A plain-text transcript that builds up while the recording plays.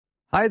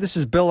Hi, this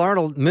is Bill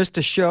Arnold. Missed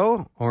a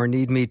show or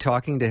need me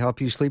talking to help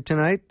you sleep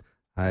tonight?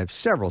 I have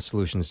several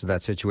solutions to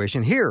that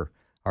situation. Here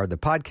are the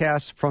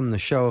podcasts from the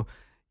show.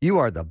 You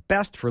are the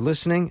best for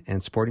listening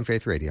and supporting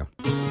Faith Radio.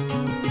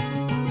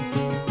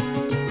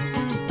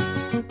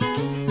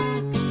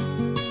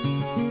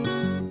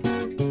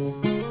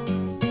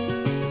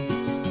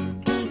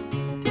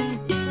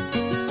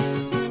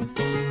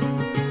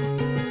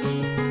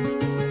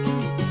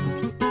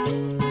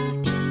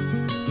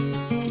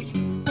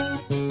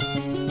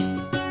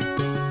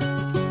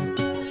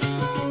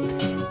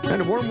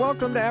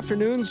 Welcome to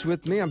Afternoons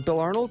with me. I'm Bill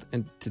Arnold,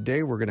 and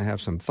today we're going to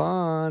have some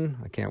fun.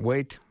 I can't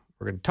wait.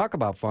 We're going to talk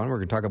about fun. We're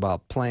going to talk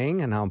about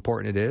playing and how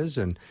important it is,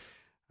 and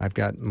I've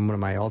got one of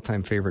my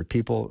all-time favorite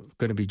people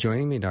going to be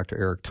joining me, Dr.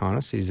 Erik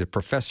Thoennes. He's a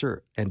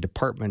professor and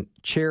department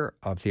chair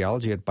of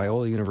theology at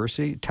Biola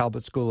University,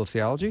 Talbot School of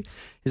Theology.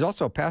 He's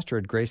also a pastor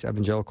at Grace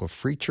Evangelical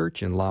Free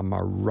Church in La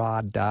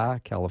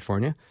Mirada,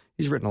 California.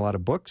 He's written a lot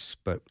of books,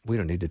 but we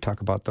don't need to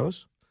talk about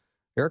those.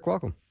 Erik,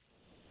 welcome.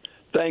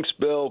 Thanks,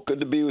 Bill. Good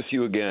to be with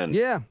you again.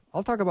 Yeah,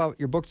 I'll talk about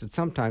your books at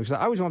some time, because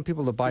I always want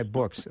people to buy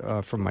books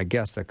from my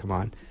guests that come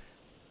on.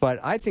 But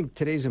I think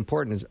today's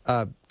important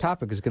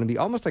topic is going to be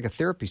almost like a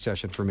therapy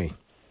session for me.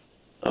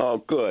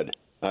 Oh, good.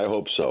 I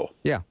hope so.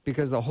 Yeah,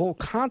 because the whole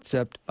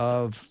concept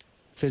of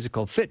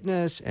physical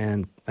fitness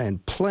and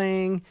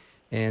playing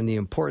and the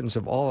importance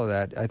of all of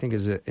that, I think,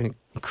 is an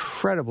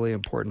incredibly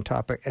important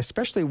topic,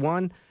 especially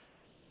one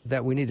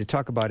that we need to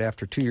talk about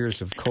after 2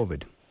 years of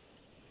COVID.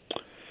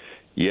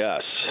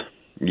 Yes.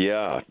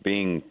 Yeah,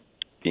 being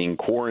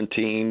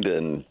quarantined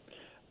and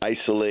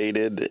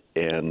isolated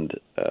and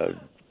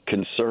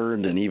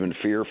concerned and even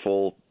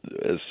fearful,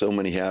 as so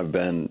many have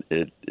been,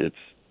 it's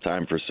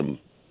time for some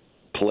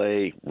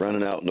play,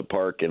 running out in the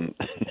park and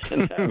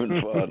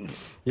having fun.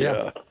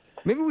 Yeah.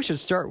 Maybe we should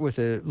start with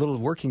a little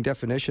working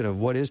definition of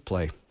what is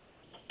play.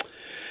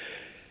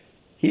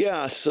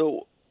 Yeah,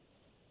 so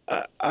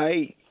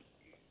I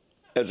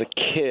as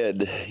a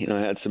kid,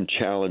 I had some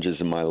challenges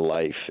in my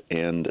life,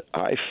 and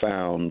I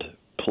found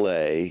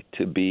play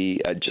to be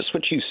just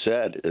what you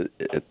said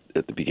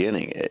at the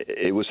beginning.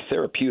 It was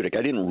therapeutic.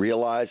 I didn't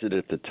realize it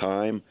at the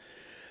time,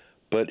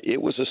 but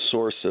it was a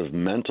source of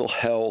mental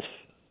health,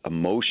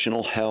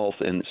 emotional health,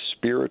 and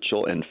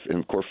spiritual and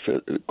of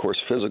course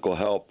physical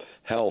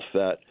health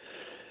that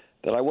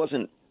I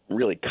wasn't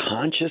really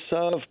conscious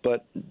of.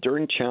 But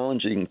during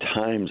challenging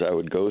times I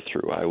would go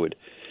through, I would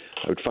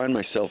find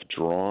myself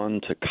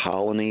drawn to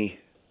Colony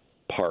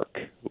Park,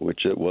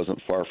 which it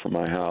wasn't far from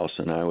my house,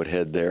 and I would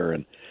head there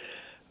and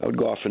I would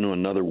go off into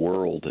another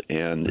world,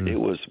 and it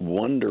was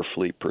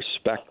wonderfully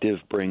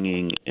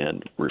perspective-bringing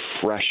and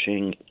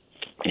refreshing,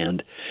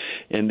 and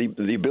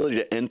the ability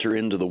to enter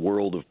into the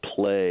world of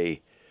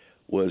play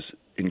was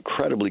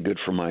incredibly good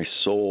for my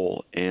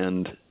soul,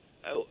 and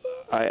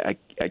I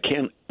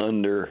can't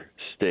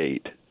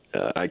overstate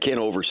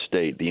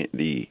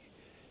the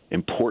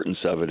importance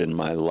of it in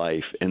my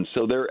life. And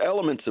so there are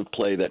elements of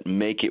play that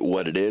make it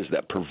what it is,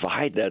 that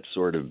provide that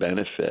sort of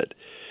benefit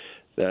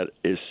that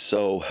is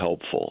so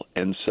helpful.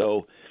 And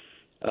so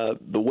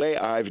the way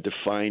I've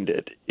defined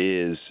it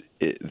is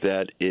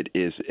that it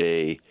is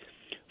a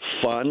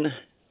fun,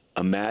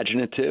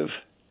 imaginative,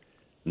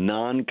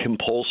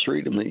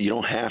 non-compulsory. I mean, you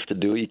don't have to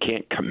do it. You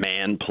can't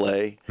command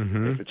play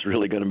if it's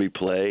really going to be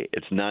play.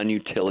 It's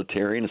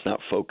non-utilitarian. It's not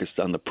focused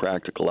on the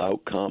practical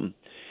outcome.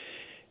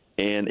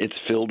 And it's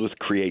filled with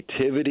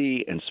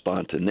creativity and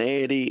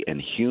spontaneity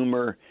and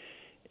humor,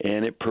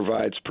 and it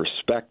provides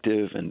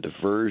perspective and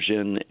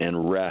diversion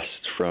and rest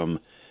from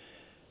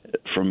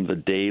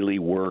the daily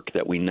work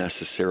that we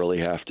necessarily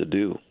have to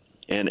do.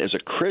 And as a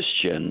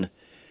Christian,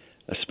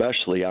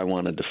 especially, I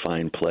want to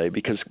define play,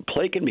 because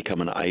play can become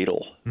an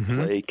idol.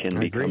 Play can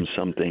become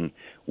something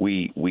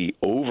we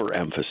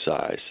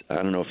overemphasize. I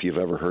don't know if you've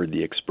ever heard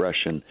the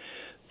expression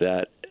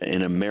that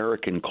in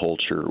American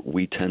culture,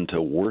 we tend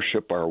to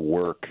worship our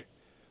work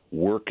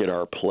at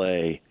our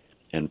play,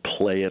 and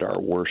play at our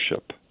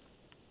worship.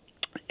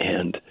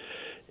 And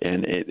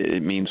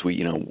it means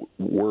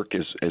work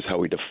is how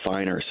we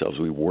define ourselves.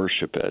 We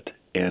worship it,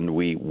 and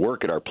we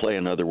work at our play.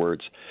 In other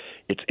words,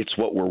 it's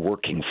what we're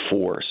working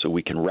for, so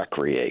we can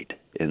recreate,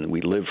 and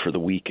we live for the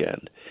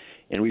weekend.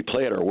 And we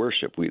play at our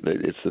worship.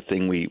 It's the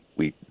thing we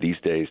these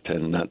days tend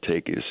to not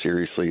take as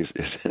seriously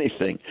as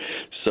anything.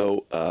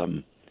 So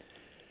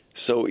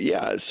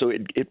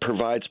it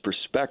provides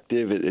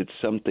perspective. It's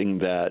something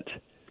that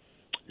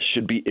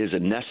is a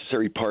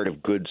necessary part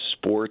of good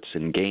sports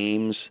and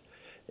games.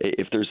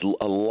 If there's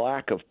a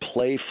lack of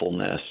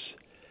playfulness,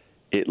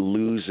 it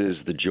loses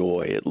the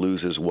joy. It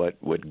loses what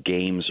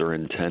games are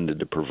intended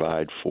to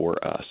provide for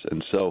us.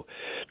 And so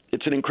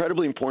it's an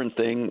incredibly important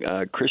thing.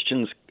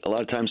 Christians a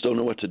lot of times don't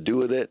know what to do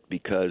with it,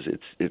 because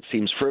it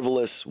seems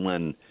frivolous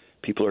when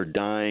people are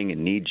dying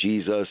and need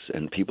Jesus,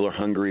 and people are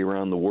hungry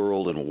around the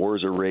world and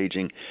wars are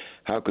raging.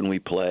 How can we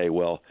play?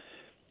 Well,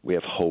 we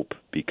have hope,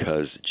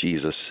 because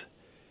Jesus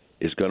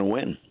is going to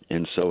win.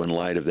 And so in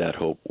light of that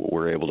hope,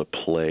 we're able to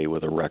play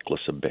with a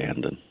reckless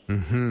abandon.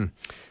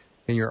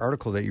 In your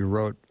article that you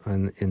wrote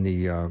in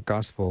the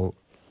Gospel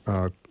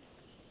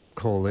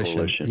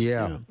Coalition.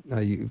 Yeah.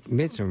 You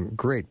made some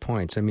great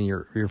points. I mean,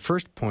 your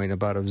first point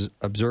about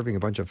observing a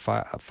bunch of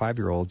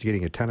 5-year-olds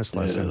getting a tennis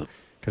lesson,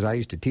 because I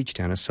used to teach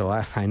tennis, so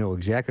I know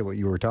exactly what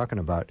you were talking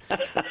about.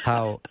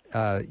 How,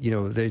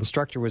 the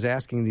instructor was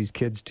asking these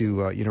kids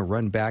to,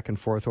 run back and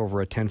forth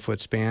over a 10-foot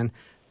span.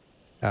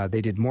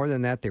 They did more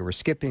than that. They were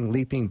skipping,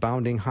 leaping,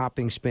 bounding,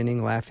 hopping,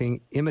 spinning,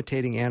 laughing,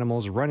 imitating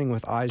animals, running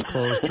with eyes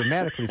closed,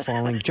 dramatically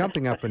falling,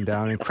 jumping up and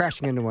down, and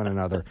crashing into one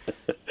another.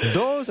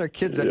 Those are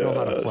kids that know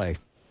how to play.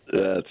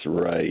 That's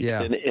right.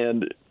 Yeah.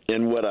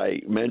 And what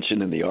I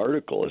mentioned in the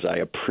article is I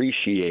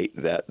appreciate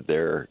that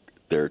their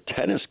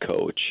tennis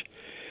coach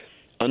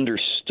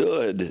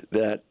understood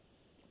that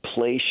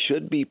play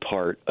should be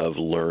part of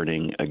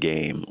learning a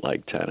game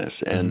like tennis.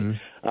 And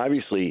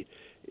obviously,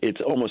 it's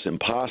almost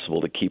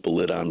impossible to keep a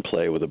lid on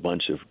play with a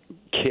bunch of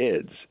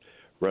kids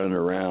running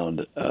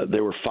around.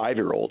 There were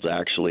 5-year-olds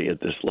actually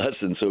at this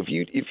lesson. So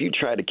if you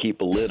try to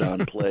keep a lid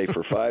on play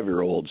for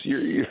 5-year-olds,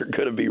 you're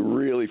going to be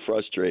really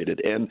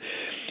frustrated. And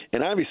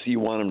obviously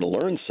you want them to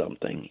learn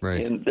something.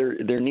 Right. And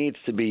there needs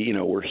to be,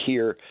 we're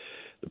here.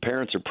 The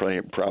parents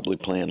are probably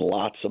paying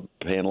lots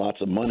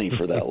of money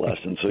for that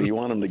lesson. So you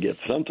want them to get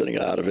something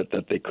out of it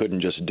that they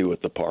couldn't just do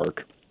at the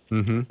park.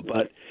 Mm-hmm.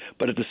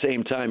 But at the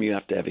same time, you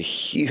have to have a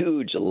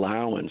huge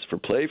allowance for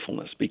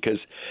playfulness, because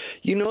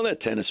that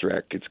tennis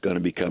racket's going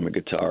to become a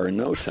guitar in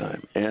no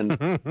time, and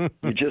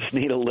you just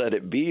need to let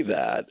it be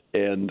that,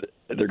 and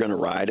they're going to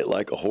ride it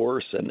like a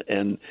horse.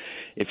 And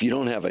if you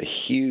don't have a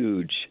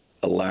huge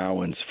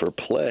allowance for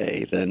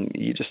play, then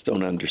you just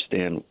don't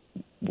understand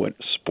what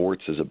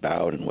sports is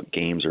about and what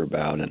games are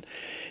about.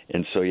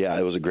 And so, yeah,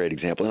 it was a great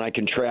example. And I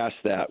contrast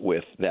that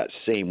with that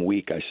same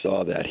week I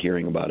saw that,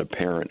 hearing about a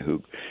parent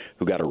who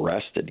got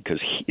arrested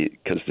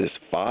because this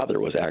father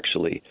was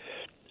actually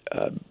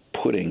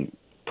putting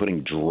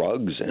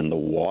drugs in the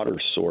water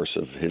source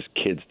of his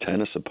kids'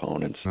 tennis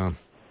opponents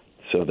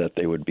so that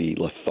they would be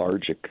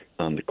lethargic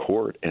on the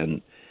court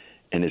and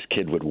his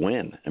kid would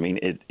win. I mean,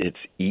 it's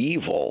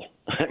evil.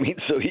 I mean,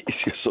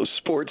 so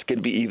sports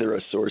can be either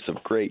a source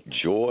of great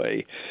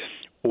joy,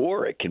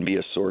 or it can be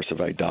a source of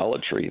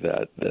idolatry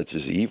that's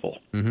just evil.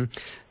 Mm-hmm.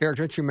 Erik,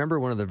 don't you remember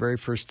one of the very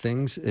first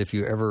things, if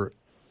you ever,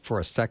 for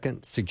a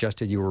second,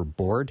 suggested you were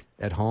bored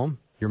at home?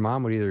 Your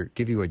mom would either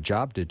give you a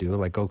job to do,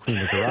 like go clean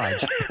the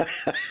garage,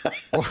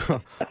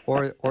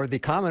 or the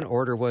common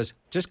order was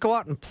just go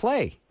out and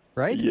play,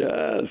 right?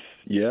 Yes,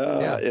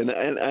 yeah. And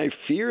I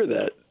fear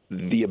that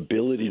the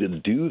ability to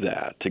do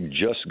that, to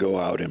just go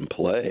out and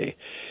play,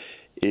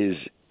 is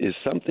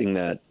something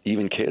that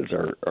even kids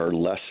are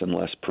less and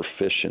less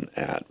proficient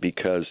at,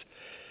 because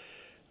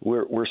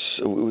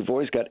we've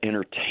always got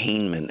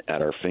entertainment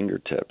at our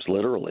fingertips,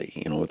 literally,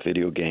 with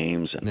video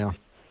games and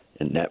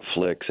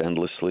Netflix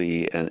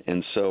endlessly,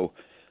 and so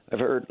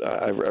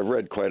I've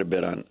read quite a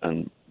bit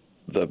on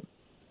the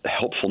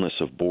helpfulness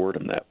of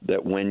boredom,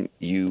 that when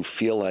you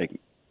feel like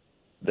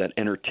that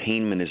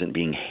entertainment isn't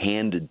being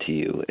handed to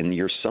you and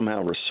you're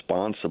somehow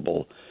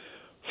responsible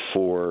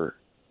for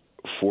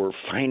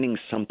finding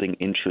something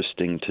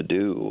interesting to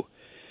do,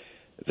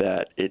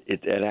 that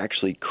it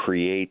actually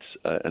creates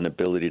an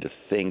ability to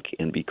think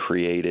and be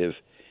creative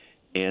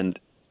and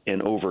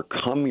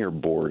overcome your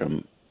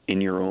boredom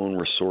in your own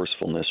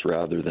resourcefulness,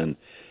 rather than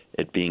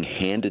it being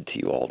handed to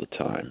you all the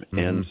time. Mm-hmm.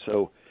 And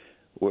so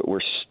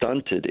we're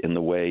stunted in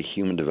the way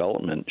human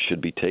development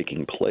should be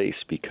taking place,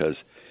 because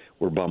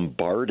we're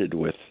bombarded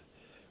with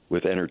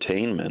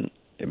entertainment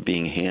and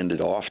being handed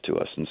off to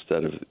us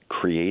instead of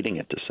creating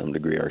it to some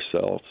degree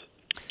ourselves.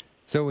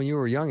 So when you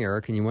were young,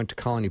 Erik, and you went to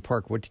Colony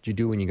Park, what did you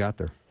do when you got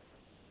there?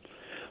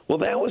 Well,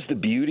 that was the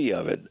beauty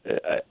of it.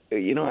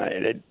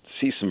 I'd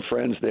see some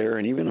friends there,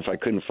 and even if I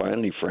couldn't find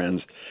any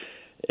friends,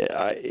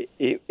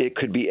 it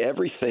could be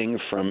everything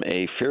from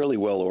a fairly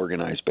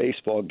well-organized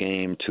baseball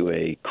game to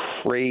a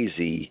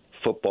crazy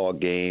football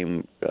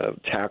game,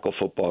 tackle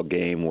football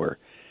game where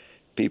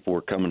people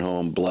were coming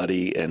home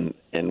bloody, and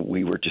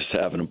we were just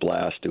having a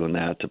blast doing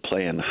that, to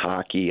playing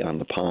hockey on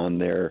the pond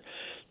there,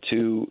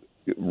 to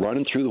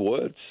running through the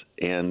woods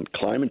and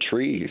climbing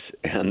trees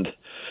and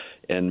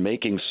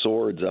making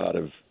swords out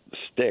of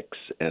sticks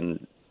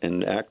and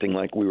acting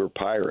like we were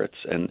pirates.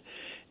 And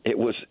it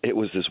was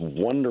this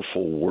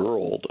wonderful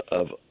world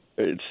of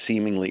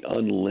seemingly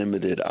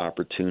unlimited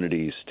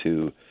opportunities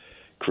to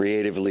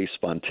creatively,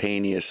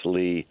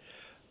 spontaneously,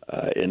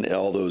 and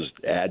all those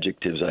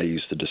adjectives I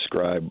used to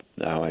describe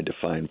how I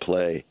define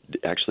play,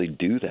 actually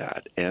do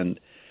that. And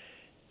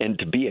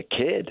to be a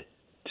kid,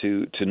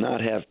 to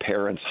not have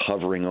parents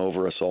hovering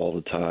over us all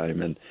the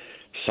time and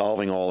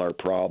solving all our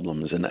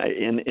problems. And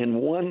in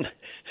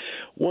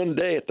one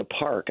day at the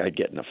park, I'd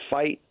get in a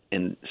fight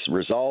and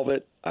resolve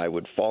it. I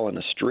would fall in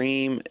a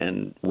stream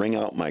and wring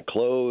out my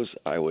clothes.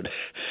 I would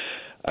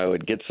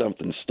get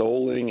something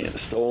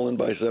stolen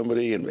by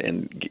somebody, and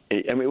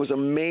I mean, it was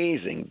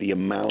amazing the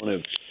amount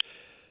of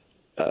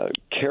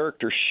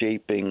character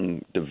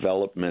shaping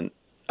development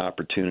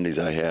opportunities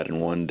I had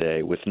in one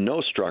day, with no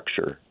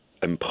structure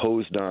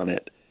imposed on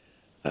it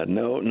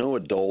No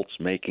adults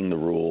making the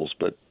rules,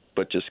 but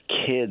just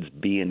kids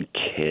being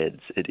kids.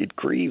 It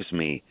grieves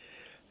me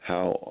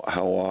how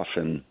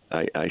often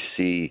I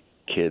see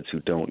kids who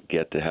don't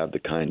get to have the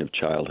kind of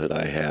childhood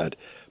I had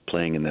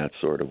playing in that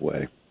sort of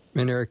way.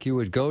 And Erik, you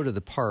would go to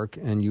the park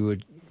and you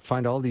would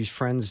find all these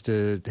friends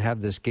to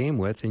have this game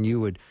with, and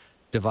you would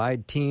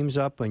divide teams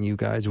up, and you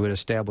guys would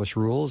establish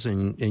rules,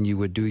 and you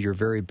would do your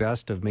very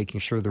best of making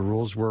sure the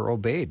rules were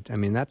obeyed. I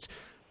mean,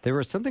 there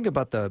was something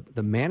about the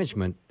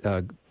management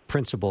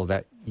principle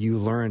that you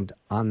learned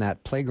on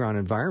that playground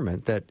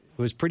environment that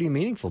was pretty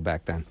meaningful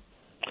back then.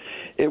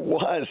 It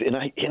was, and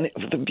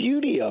the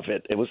beauty of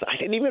it was I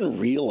didn't even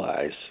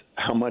realize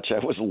how much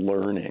I was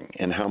learning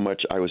and how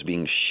much I was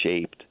being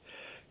shaped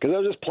because I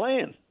was just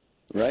playing,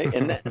 right?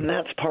 And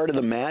that's part of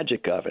the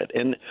magic of it.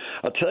 And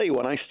I'll tell you,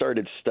 when I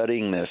started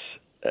studying this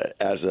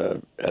as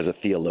a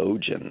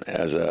theologian,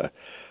 as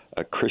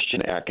a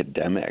Christian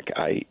academic,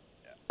 I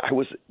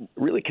was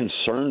really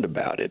concerned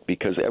about it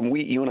because, and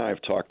you and I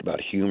have talked about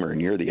humor,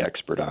 and you're the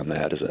expert on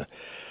that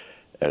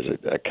as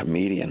a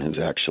comedian who's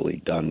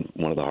actually done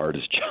one of the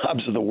hardest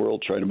jobs in the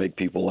world, trying to make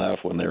people laugh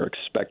when they're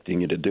expecting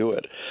you to do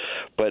it.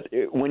 But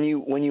when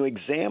you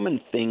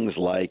examine things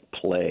like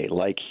play,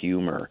 like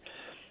humor,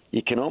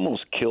 you can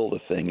almost kill the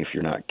thing if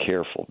you're not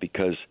careful,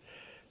 because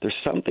there's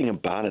something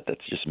about it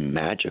that's just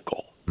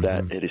magical,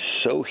 that it is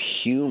so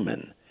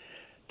human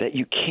that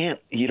you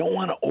don't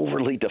want to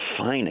overly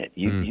define it.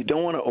 You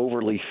don't want to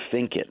overly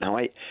think it. Now,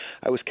 I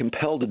was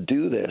compelled to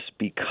do this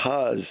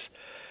because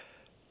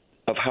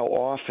of how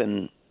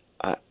often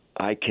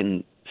I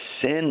can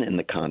sin in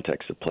the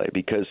context of play,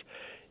 because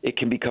it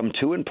can become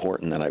too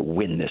important that I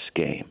win this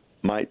game.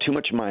 Too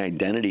much of my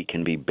identity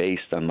can be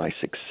based on my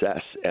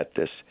success at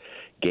this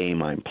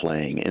game I'm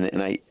playing,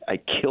 and I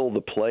kill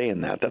the play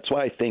in that. That's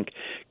why I think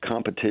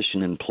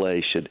competition and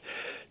play should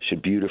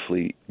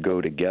beautifully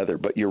go together.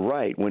 But you're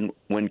right.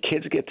 When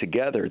kids get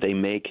together, they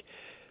make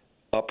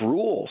up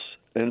rules,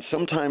 and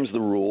sometimes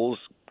the rules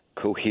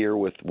cohere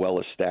with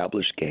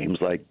well-established games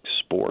like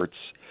sports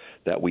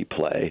that we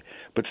play.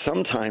 But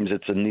sometimes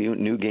it's a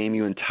new game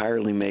you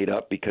entirely made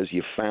up because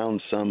you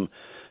found some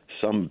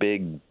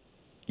big,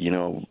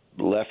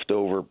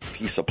 leftover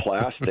piece of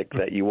plastic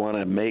that you want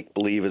to make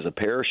believe is a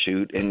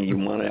parachute, and you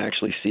want to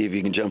actually see if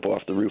you can jump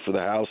off the roof of the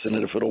house and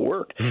if it'll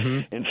work.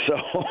 Mm-hmm. And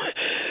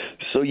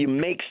so you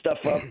make stuff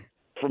up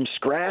from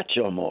scratch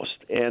almost.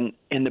 And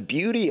the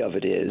beauty of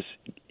it is,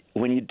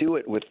 when you do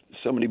it with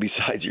somebody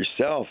besides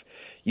yourself,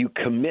 you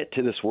commit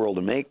to this world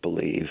of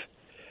make-believe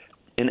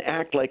and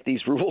act like these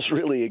rules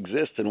really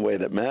exist in a way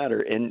that matter.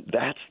 And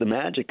that's the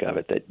magic of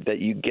it, that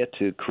you get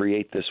to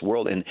create this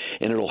world. And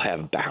it'll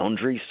have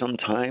boundaries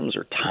sometimes,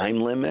 or time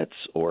limits,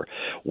 or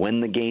when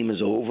the game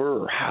is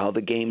over, or how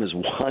the game is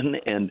won.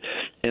 And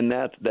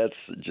that's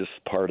just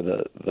part of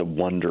the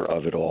wonder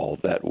of it all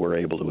that we're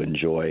able to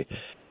enjoy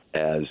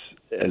as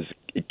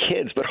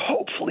kids. But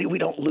hopefully we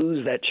don't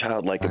lose that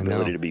childlike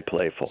ability to be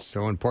playful.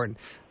 So important.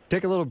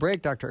 Take a little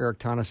break. Dr. Erik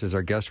Thoennes is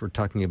our guest. We're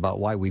talking about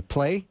why we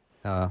play.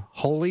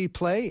 Holy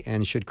play,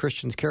 and should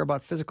Christians care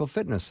about physical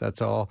fitness?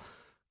 That's all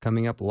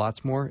coming up.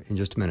 Lots more in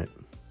just a minute.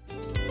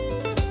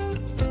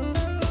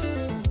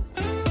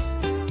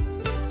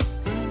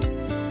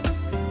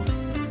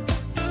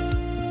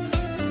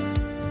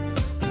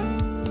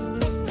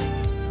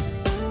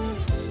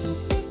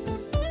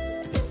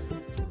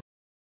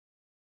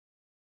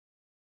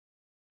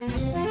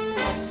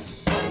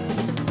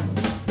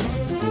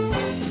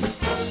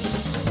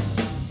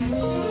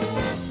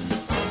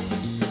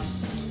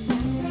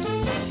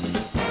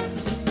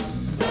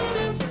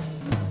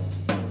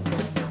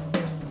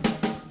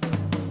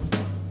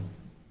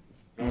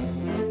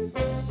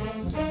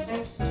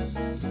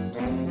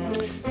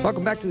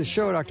 Welcome back to the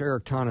show. Dr.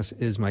 Erik Thoennes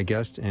is my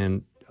guest,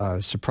 and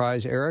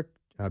surprise, Erik,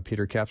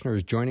 Peter Kapsner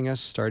is joining us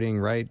starting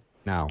right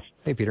now.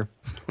 Hey, Peter.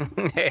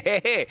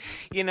 Hey,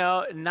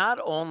 not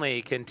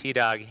only can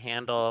T-Dog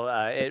handle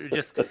it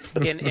just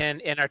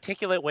in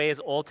articulate ways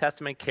Old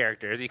Testament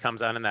characters, he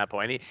comes on in that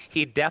point.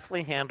 He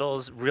definitely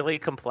handles really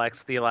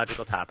complex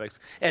theological topics.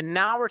 And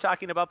now we're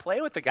talking about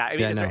play with the guy. I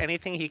mean, is there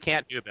anything he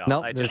can't do, Bill?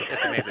 No, it's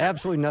amazing.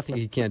 Absolutely nothing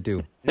he can't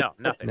do. No,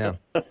 nothing. No.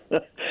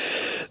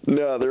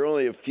 No, there are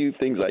only a few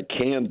things I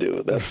can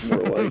do. That's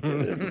more like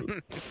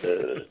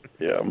it.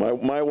 Yeah,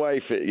 my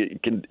wife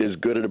is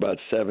good at about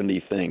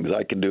 70 things.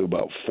 I can do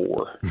about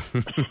 4.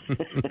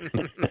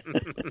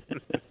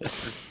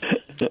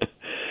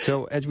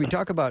 So as we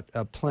talk about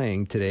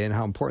playing today and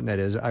how important that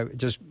is,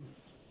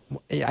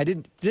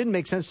 it didn't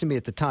make sense to me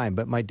at the time,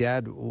 but my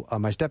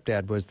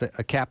stepdad was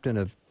a captain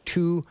of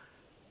 2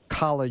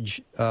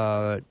 college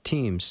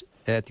teams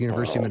at the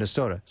University of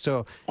Minnesota.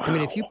 So, I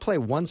mean, if you play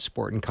one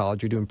sport in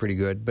college, you're doing pretty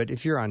good. But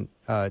if you're on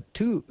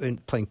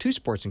playing 2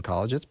 sports in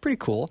college, that's pretty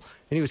cool.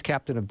 And he was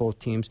captain of both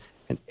teams.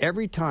 And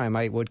every time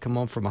I would come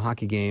home from a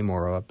hockey game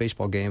or a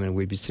baseball game and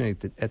we'd be sitting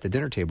at the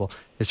dinner table,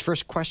 his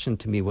first question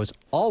to me was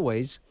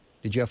always,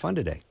 "Did you have fun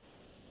today?"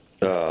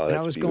 And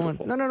I was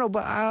beautiful. going, no,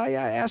 but I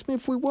asked me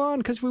if we won,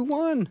 because we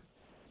won.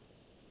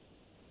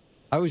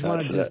 I always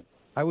wanted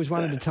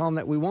to tell him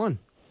that we won.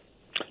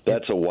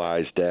 That's a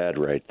wise dad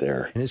right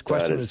there. And his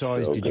question was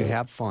always, did you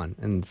have fun?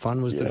 And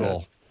fun was the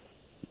goal.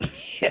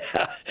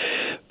 Yeah,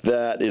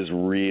 that is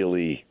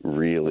really,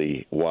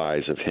 really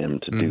wise of him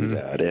to do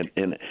that.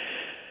 And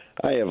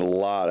I have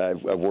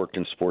I've worked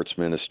in sports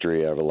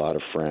ministry. I have a lot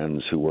of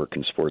friends who work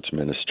in sports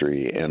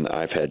ministry, and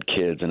I've had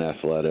kids in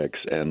athletics,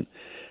 and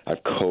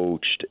I've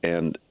coached,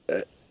 and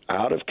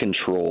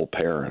out-of-control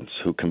parents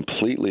who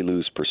completely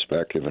lose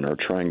perspective and are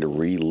trying to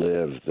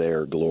relive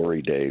their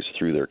glory days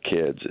through their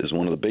kids is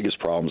one of the biggest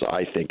problems,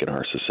 I think, in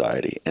our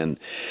society. And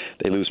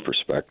they lose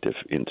perspective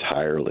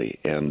entirely.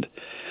 And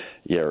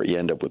you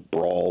end up with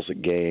brawls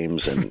at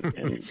games, and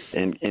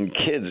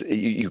kids,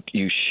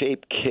 you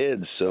shape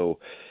kids so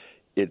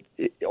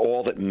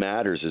all that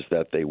matters is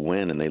that they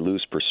win, and they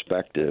lose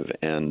perspective,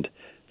 and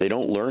they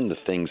don't learn the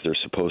things they're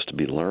supposed to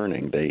be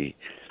learning.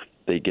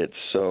 They get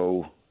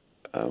so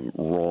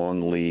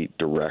wrongly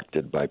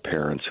directed by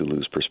parents who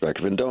lose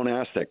perspective. And don't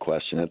ask that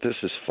question. This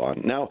is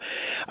fun. Now,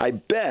 I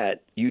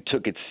bet you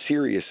took it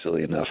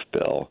seriously enough,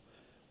 Bill,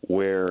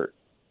 where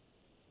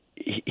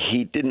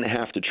he didn't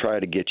have to try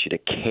to get you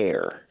to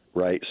care,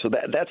 right? So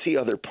that's the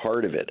other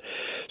part of it.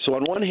 So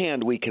on one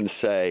hand, we can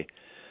say,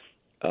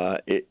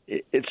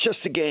 it's just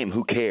a game,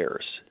 who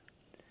cares?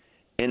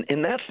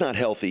 And that's not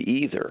healthy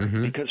either,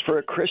 because for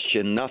a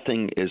Christian,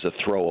 nothing is a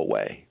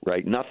throwaway,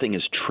 right? Nothing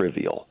is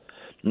trivial.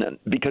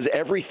 Because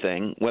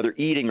everything, whether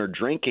eating or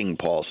drinking,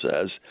 Paul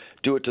says,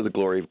 do it to the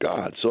glory of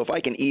God. So if I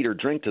can eat or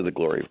drink to the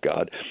glory of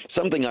God,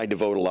 something I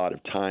devote a lot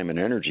of time and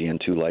energy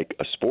into, like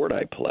a sport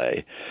I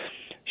play,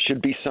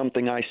 should be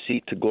something I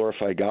seek to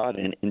glorify God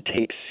and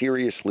take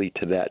seriously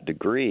to that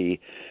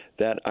degree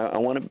that I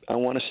want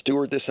to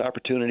steward this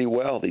opportunity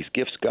well. These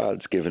gifts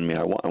God's given me,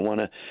 I want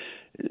to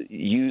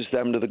use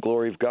them to the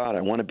glory of God.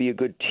 I want to be a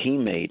good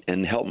teammate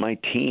and help my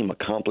team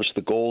accomplish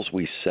the goals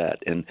we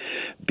set, and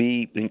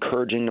be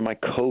encouraging to my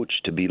coach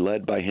to be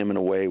led by him in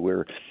a way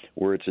where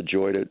it's a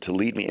joy to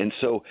lead me. And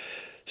so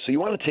you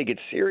want to take it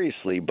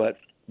seriously, but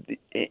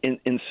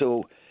and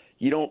so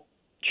you don't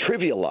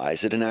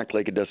trivialize it and act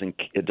like it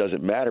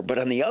doesn't matter. But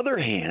on the other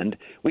hand,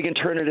 we can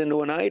turn it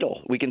into an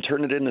idol. We can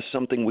turn it into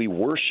something we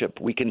worship.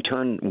 We can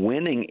turn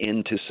winning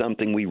into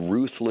something we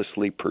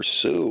ruthlessly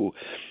pursue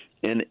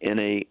in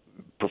a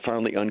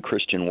profoundly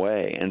unchristian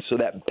way. And so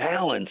that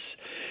balance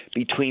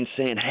between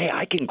saying, hey,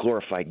 I can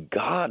glorify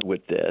God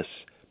with this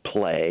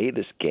play,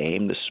 this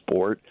game, this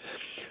sport,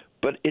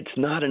 but it's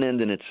not an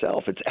end in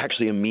itself. It's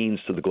actually a means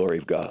to the glory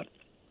of God.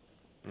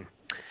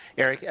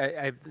 Erik,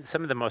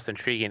 some of the most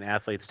intriguing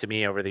athletes to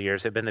me over the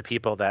years have been the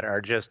people that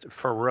are just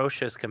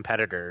ferocious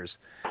competitors,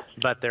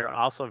 but they're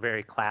also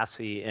very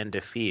classy in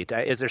defeat.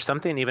 Is there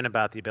something even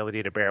about the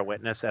ability to bear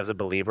witness as a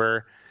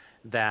believer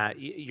that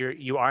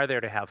you are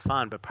there to have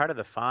fun, but part of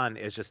the fun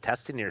is just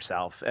testing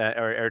yourself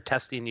or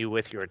testing you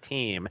with your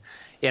team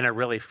in a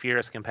really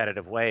fierce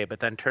competitive way,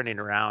 but then turning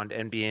around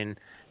and being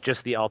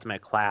just the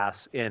ultimate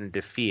class in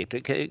defeat?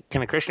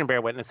 Can a Christian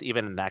bear witness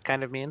even in that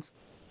kind of means?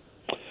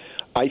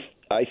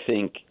 I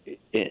think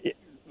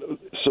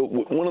so.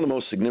 One of the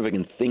most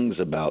significant things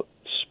about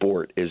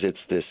sport is it's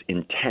this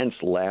intense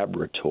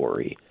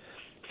laboratory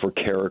for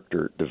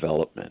character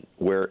development,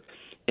 where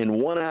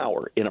in 1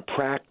 hour, in a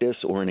practice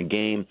or in a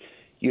game,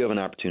 you have an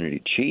opportunity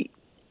to cheat.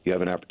 You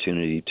have an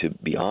opportunity to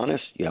be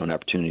honest. You have an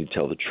opportunity to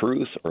tell the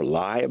truth or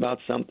lie about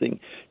something,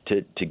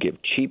 to give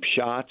cheap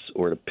shots,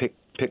 or to pick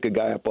a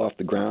guy up off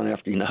the ground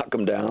after you knock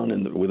him down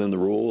and within the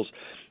rules,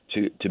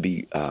 to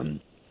be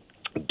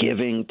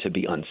giving, to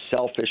be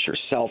unselfish or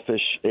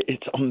selfish.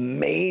 It's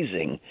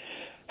amazing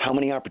how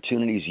many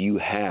opportunities you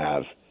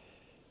have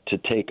to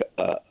take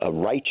a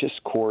righteous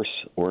course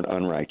or an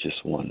unrighteous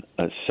one,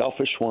 a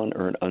selfish one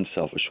or an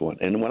unselfish one.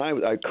 And when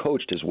I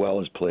coached as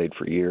well as played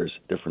for years,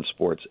 different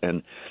sports,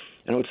 and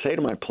I would say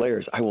to my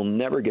players, I will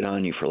never get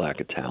on you for lack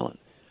of talent.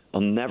 I'll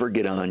never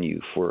get on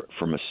you for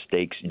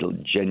mistakes,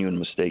 genuine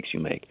mistakes you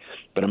make.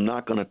 But I'm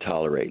not going to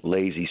tolerate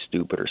lazy,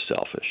 stupid, or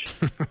selfish.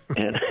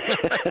 and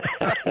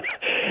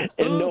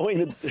knowing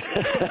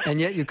that... And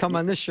yet you come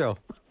on this show.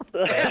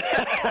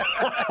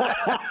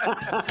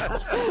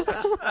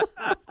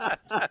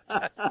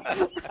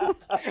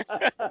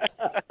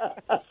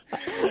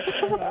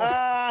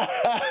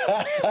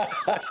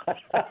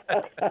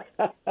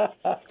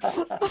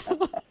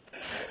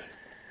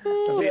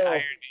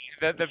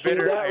 The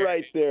bitter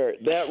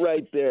that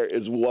right there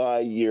is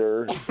why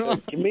you're a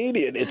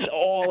comedian. It's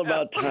all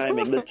about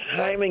timing. The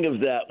timing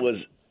of that was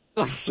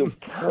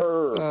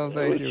superb. Oh,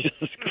 thank you.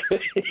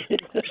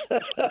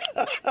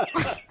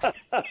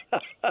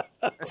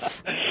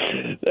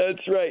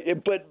 That's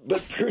right. But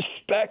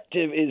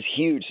perspective is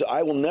huge. So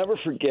I will never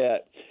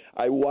forget,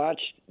 I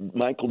watched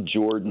Michael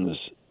Jordan's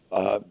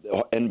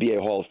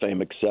NBA Hall of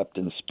Fame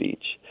acceptance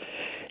speech.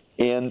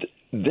 And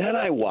then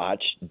I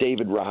watched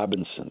David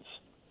Robinson's.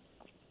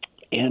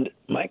 And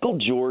Michael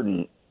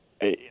Jordan,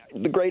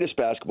 the greatest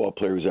basketball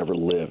player who's ever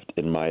lived,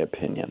 in my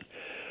opinion.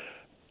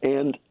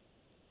 And,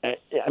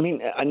 I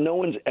mean, no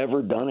one's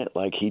ever done it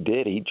like he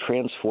did. He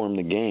transformed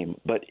the game.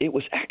 But it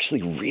was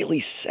actually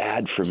really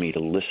sad for me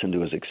to listen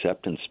to his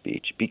acceptance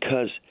speech,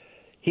 because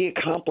He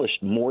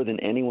accomplished more than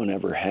anyone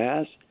ever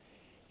has,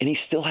 and he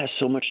still has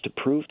so much to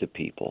prove to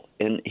people.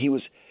 And he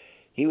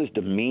was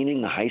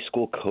demeaning the high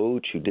school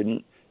coach who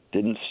didn't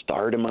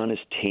start him on his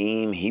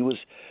team. He was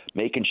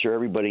making sure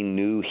everybody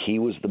knew he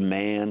was the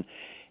man.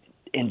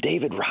 And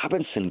David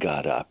Robinson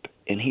got up,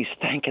 and he's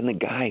thanking the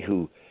guy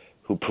who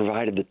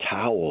provided the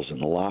towels in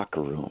the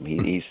locker room.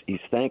 He's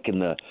thanking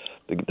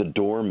the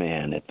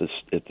doorman at the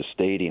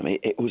stadium.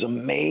 It was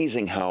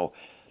amazing how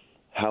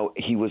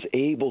he was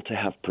able to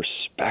have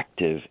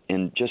perspective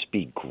and just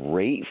be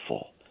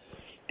grateful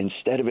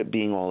instead of it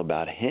being all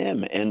about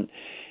him.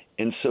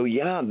 And so,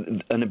 yeah,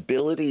 an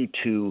ability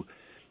to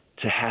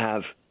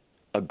have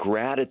a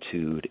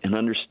gratitude and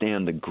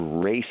understand the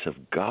grace of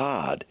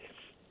God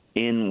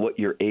in what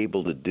you're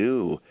able to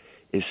do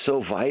is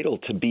so vital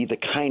to be the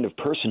kind of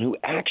person who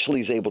actually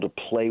is able to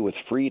play with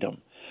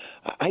freedom.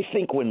 I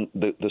think when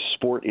the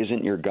sport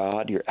isn't your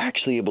God, you're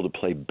actually able to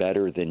play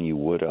better than you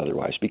would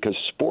otherwise, because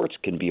sports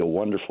can be a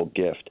wonderful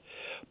gift,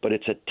 but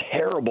it's a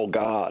terrible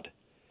God.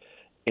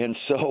 And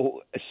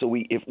so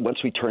once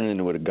we turn it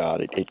into a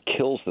God, it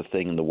kills the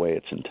thing in the way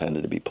it's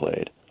intended to be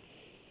played.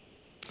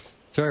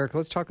 So, Erik,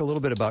 let's talk a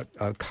little bit about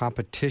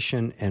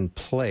competition and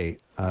play.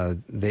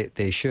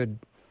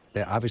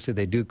 Obviously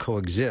they do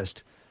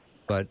coexist,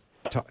 but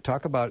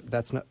talk about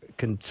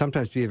can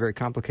sometimes be a very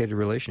complicated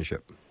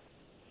relationship.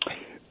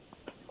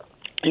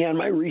 Yeah, in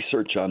my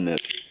research on this,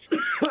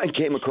 I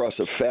came across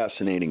a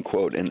fascinating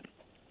quote, and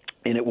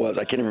it was,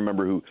 I can't even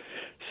remember who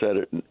said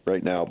it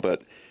right now,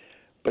 but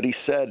he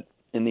said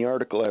in the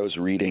article I was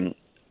reading,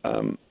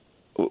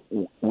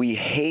 we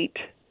hate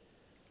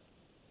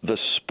the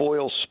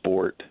spoil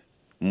sport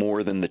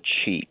more than the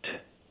cheat.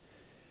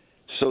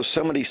 So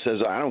somebody says,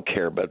 I don't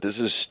care about this.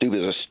 This is stupid.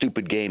 It's a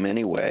stupid game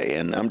anyway,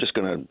 and I'm just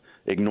going to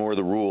ignore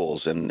the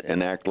rules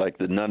and act like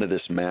none of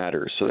this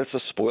matters. So that's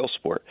a spoil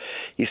sport.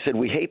 He said,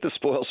 we hate the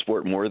spoil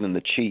sport more than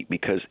the cheat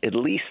because at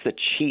least the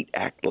cheat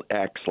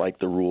acts like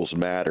the rules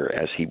matter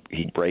as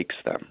he breaks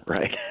them,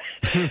 right?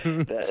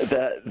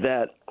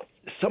 that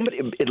somebody,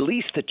 at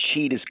least the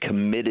cheat is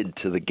committed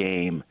to the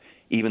game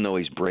even though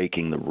he's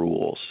breaking the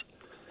rules.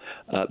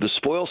 The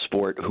spoil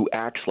sport, who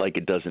acts like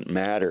it doesn't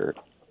matter,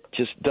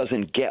 just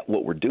doesn't get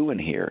what we're doing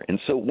here. And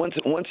so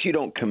once you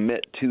don't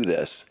commit to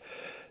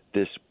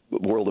this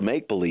world of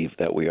make-believe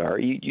that we are,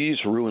 you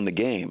just ruin the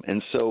game.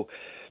 And so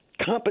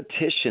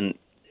competition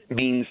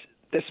means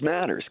this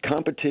matters.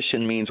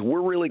 Competition means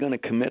we're really going to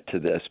commit to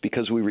this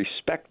because we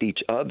respect each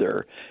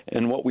other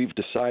and what we've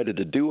decided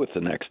to do with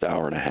the next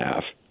hour and a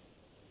half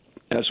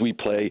as we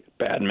play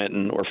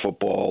badminton or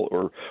football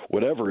or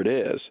whatever it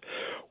is.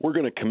 We're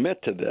going to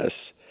commit to this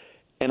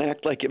and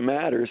act like it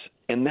matters,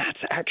 and that's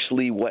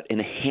actually what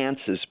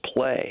enhances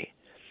play.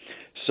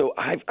 So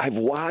I've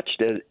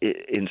watched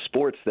in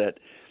sports that,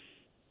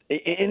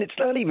 and it's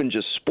not even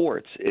just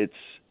sports. It's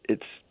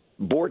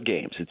board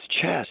games. It's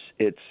chess.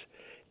 It's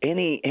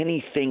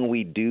anything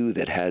we do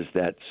that has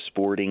that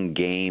sporting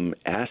game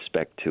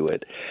aspect to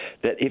it.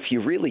 That if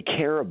you really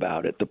care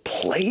about it, the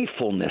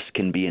playfulness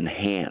can be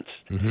enhanced.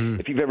 Mm-hmm.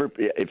 If you've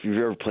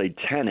ever played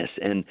tennis,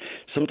 and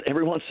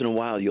every once in a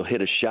while you'll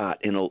hit a shot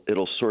and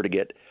it'll sort of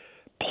get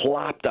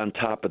plopped on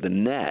top of the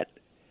net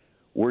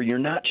where you're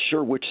not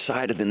sure which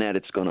side of the net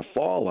it's going to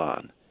fall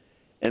on.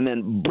 And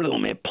then,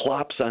 boom, it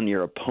plops on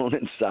your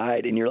opponent's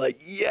side, and you're like,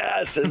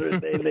 yes! And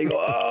they go,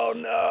 oh,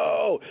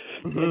 no!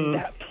 And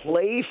that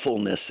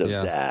playfulness of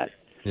that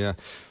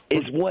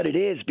is what it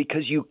is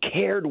because you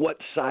cared what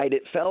side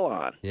it fell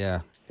on. Yeah.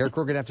 Erik,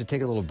 we're going to have to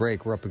take a little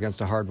break. We're up against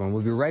a hard one.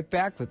 We'll be right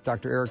back with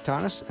Dr. Erik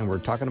Thoennes, and we're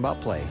talking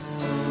about play.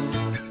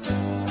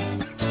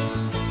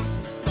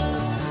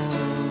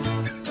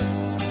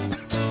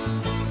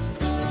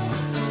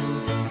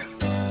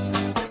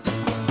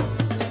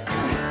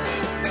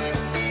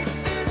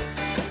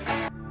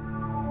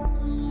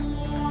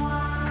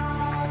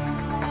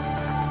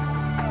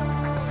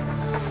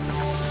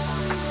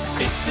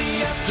 It's the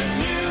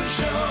afternoon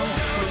show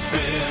with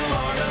Bill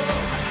Arnold.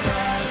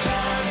 Prime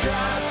time,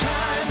 drive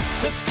time.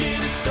 Let's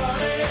get it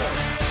started.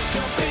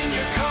 Jump in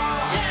your car.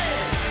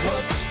 Yeah.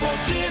 What's for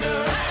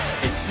dinner?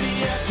 Hey. It's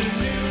the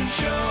afternoon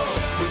show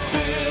with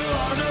Bill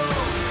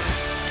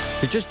Arnold.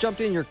 If you just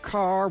jumped in your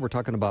car, we're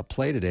talking about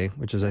play today,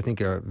 which is, I think,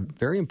 a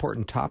very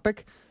important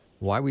topic.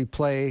 Why we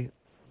play.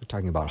 We're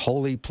talking about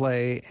holy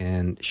play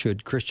and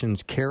should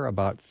Christians care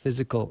about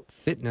physical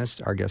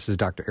fitness. Our guest is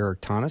Dr. Erik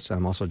Thoennes.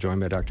 I'm also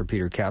joined by Dr.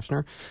 Peter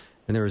Kapsner.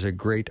 And there was a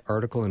great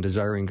article in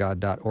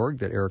desiringgod.org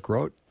that Erik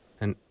wrote,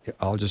 and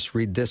I'll just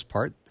read this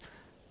part.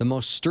 The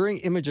most stirring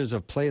images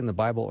of play in the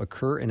Bible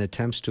occur in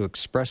attempts to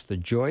express the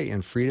joy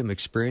and freedom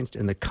experienced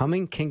in the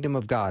coming kingdom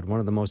of God.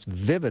 One of the most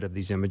vivid of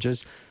these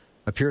images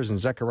appears in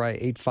Zechariah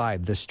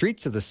 8:5. The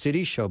streets of the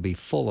city shall be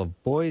full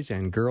of boys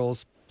and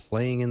girls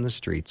playing in the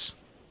streets.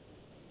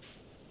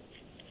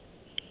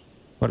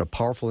 What a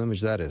powerful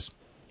image that is.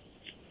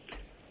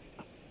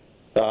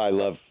 I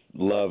love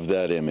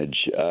that image.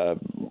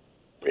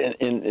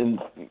 And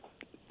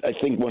I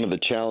think one of the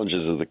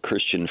challenges of the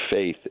Christian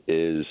faith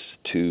is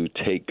to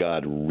take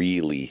God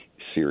really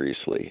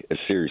seriously, as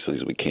seriously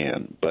as we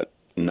can, but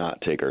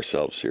not take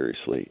ourselves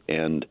seriously.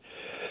 And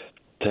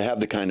to have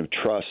the kind of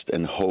trust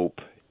and hope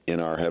in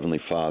our Heavenly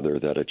Father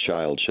that a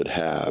child should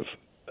have,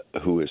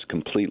 who is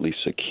completely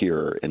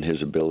secure in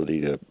his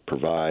ability to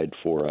provide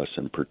for us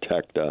and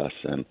protect us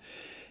and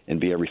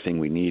be everything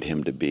we need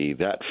him to be,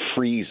 that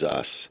frees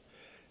us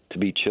to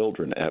be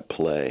children at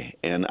play.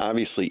 And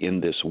obviously in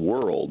this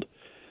world,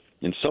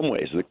 in some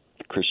ways, the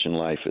Christian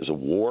life is a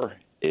war.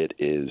 It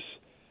is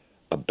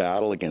a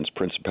battle against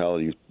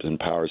principalities and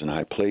powers in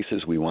high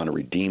places. We want to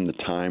redeem the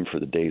time, for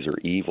the days are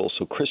evil.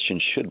 So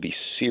Christians should be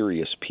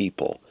serious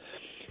people.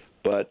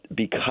 But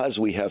because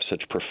we have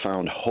such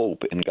profound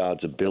hope in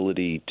God's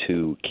ability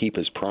to keep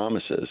his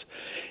promises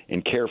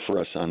and care for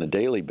us on a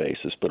daily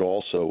basis, but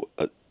also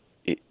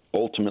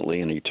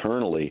ultimately and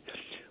eternally,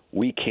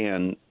 we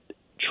can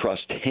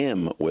trust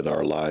him with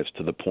our lives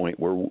to the point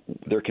where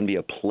there can be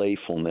a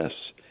playfulness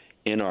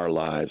in our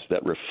lives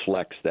that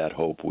reflects that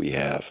hope we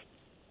have.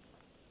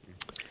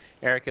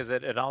 Erik, is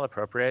it at all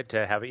appropriate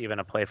to have even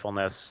a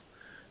playfulness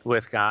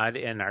with God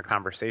in our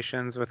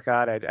conversations with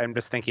God? I'm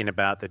just thinking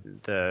about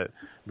the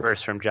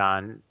verse from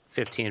John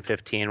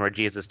 15:15, where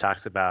Jesus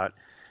talks about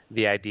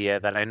the idea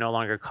that I no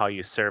longer call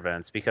you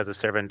servants, because a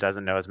servant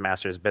doesn't know his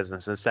master's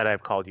business. Instead,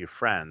 I've called you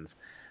friends.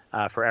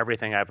 For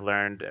everything I've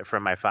learned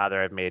from my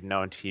Father, I've made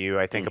known to you.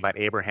 I think about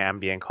Abraham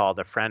being called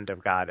a friend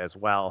of God as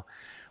well.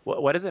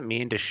 What does it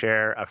mean to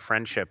share a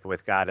friendship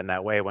with God in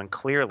that way, when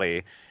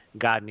clearly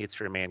God needs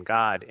to remain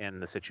God in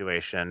the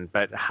situation?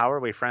 But how are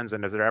we friends,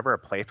 and is there ever a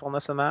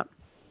playfulness in that?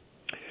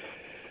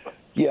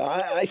 Yeah,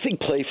 I think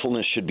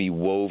playfulness should be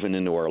woven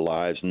into our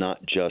lives,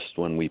 not just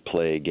when we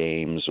play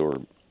games or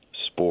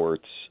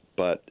sports,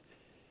 but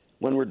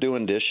when we're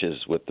doing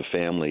dishes with the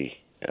family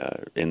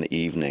in the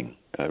evening.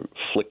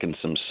 Flicking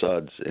some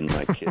suds in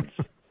my kid's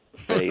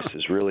face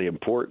is really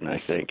important, I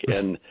think,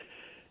 and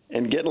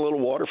getting a little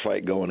water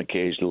fight going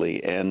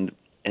occasionally, and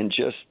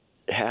just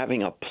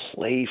having a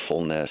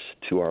playfulness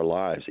to our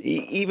lives,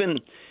 even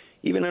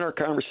in our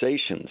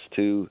conversations,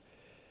 to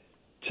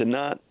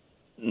not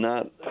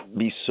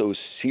be so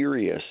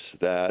serious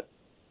that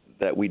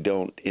we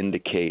don't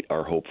indicate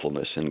our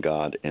hopefulness in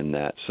God in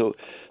that. So,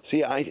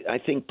 see, I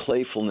think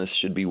playfulness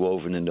should be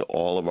woven into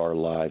all of our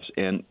lives,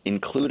 and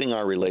including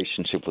our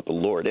relationship with the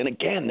Lord. And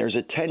again, there's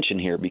a tension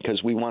here,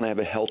 because we want to have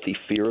a healthy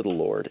fear of the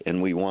Lord,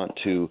 and we want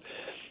to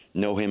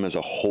know him as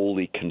a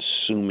holy,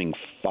 consuming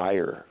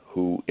fire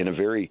who, in a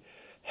very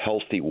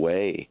healthy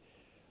way,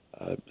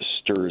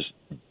 stirs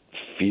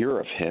fear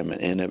of him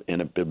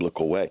in a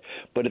biblical way.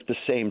 But at the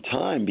same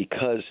time,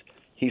 because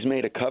he's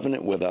made a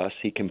covenant with us,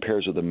 he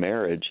compares with a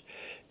marriage,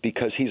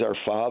 because he's our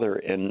Father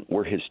and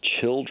we're his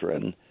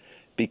children,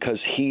 because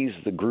he's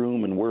the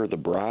groom and we're the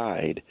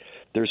bride,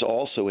 there's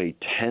also a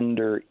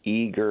tender,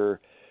 eager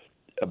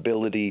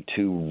ability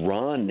to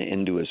run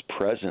into his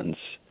presence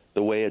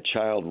the way a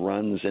child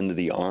runs into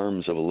the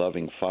arms of a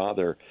loving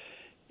father,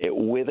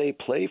 with a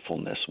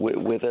playfulness,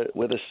 with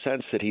a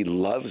sense that he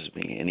loves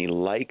me and he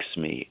likes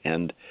me,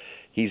 and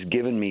he's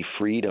given me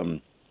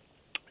freedom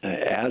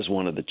as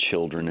one of the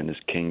children in his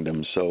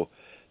kingdom. So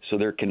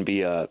there can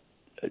be an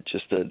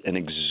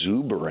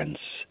exuberance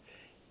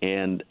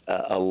and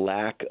a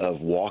lack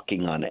of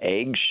walking on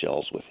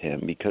eggshells with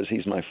him, because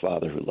he's my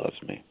Father who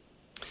loves me.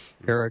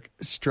 Erik,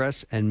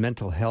 stress and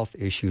mental health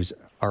issues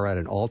are at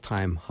an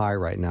all-time high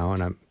right now,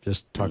 and I'm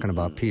just talking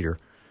about Peter.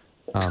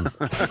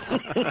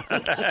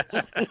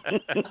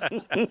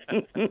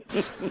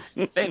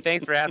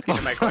 Thanks for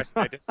asking my question.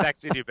 I just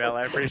texted you, Bill.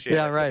 I appreciate it.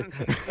 Yeah, right.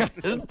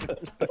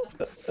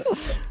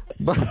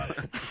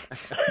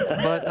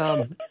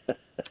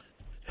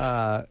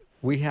 but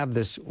we have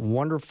this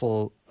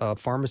wonderful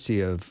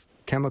pharmacy of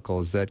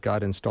chemicals that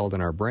God installed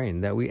in our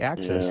brain that we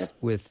access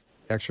with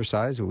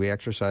exercise. We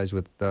exercise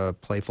with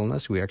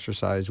playfulness. We have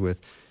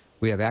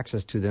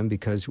access to them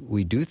because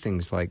we do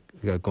things like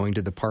going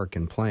to the park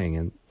and playing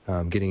and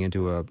getting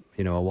into a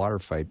water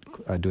fight,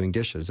 doing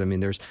dishes. I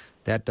mean,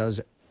 that does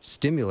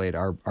stimulate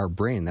our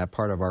brain, that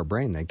part of our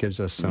brain that gives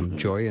us some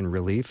joy and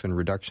relief and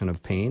reduction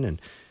of pain.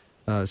 And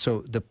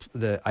so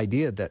the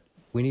idea that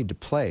we need to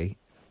play,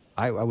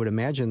 I would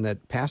imagine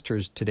that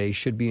pastors today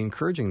should be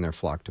encouraging their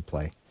flock to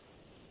play.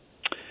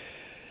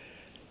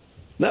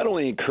 Not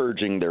only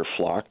encouraging their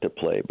flock to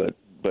play, but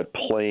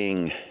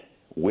playing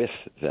with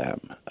them.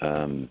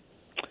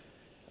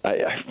 I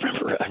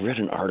remember I read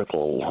an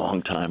article a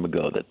long time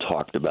ago that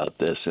talked about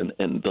this, and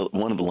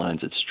one of the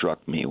lines that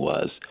struck me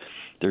was,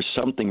 there's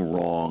something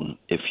wrong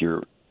if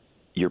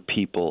your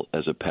people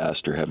as a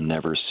pastor have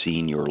never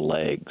seen your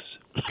legs.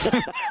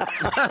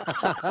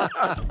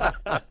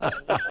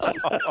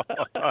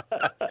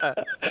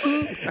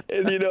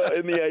 And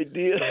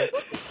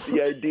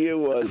the idea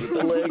was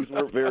the legs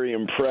were very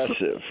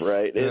impressive,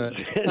 right? And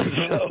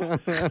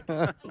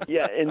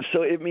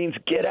so it means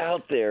get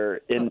out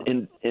there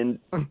and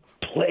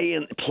play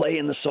in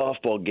the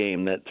softball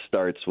game that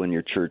starts when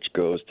your church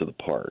goes to the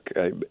park.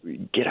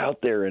 Get out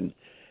there and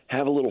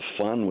have a little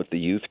fun with the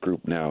youth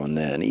group now and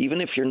then. Even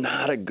if you're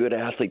not a good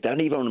athlete, that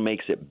even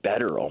makes it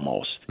better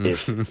almost.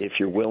 If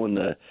you're willing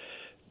to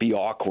be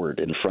awkward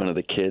in front of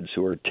the kids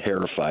who are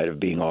terrified of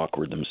being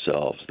awkward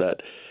themselves.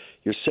 That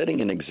you're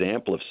setting an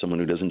example of someone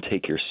who doesn't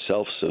take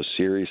yourself so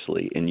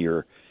seriously in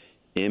your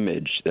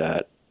image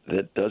that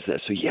does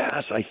that. So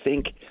yes, I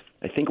think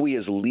we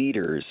as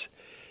leaders,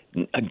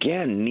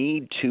 again,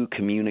 need to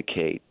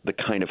communicate the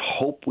kind of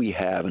hope we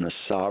have in a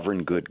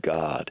sovereign good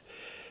God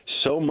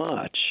so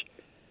much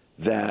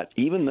that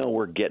even though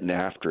we're getting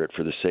after it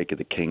for the sake of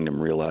the kingdom,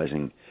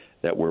 realizing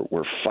that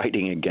we're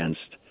fighting against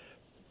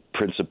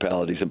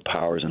principalities and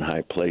powers in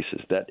high places,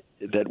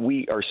 that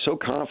we are so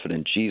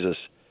confident Jesus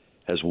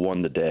has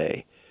won the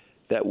day,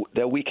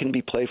 that we can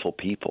be playful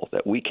people,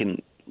 that we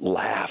can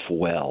laugh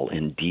well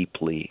and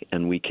deeply,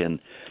 and we can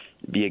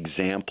be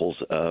examples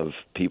of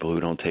people who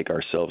don't take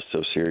ourselves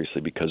so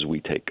seriously because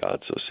we take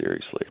God so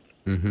seriously.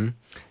 Mm-hmm.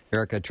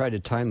 Erik, I tried to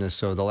time this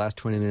so the last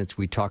 20 minutes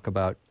we talk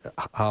about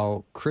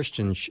how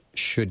Christians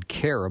should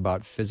care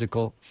about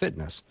physical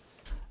fitness.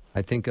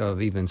 I think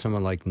of even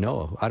someone like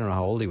Noah. I don't know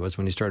how old he was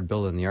when he started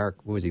building the ark.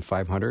 What was he,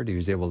 500? He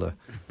was able to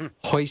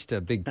hoist a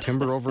big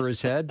timber over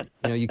his head.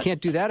 You can't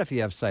do that if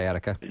you have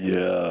sciatica.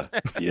 Yeah.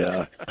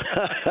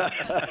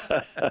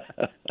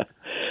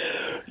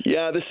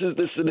 Yeah, this is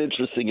an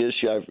interesting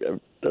issue. I've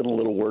done a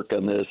little work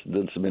on this,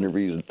 done some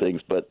interviews and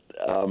things, but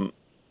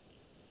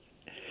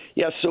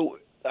so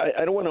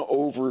I don't want to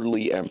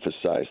overly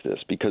emphasize this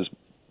because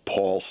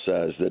Paul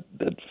says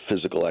that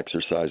physical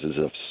exercise is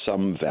of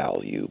some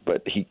value,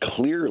 but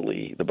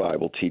the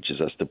Bible teaches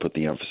us to put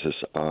the emphasis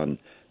on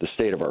the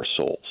state of our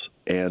souls.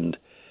 And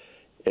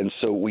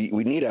so we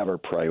need to have our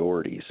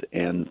priorities.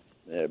 And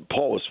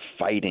Paul was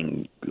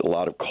fighting a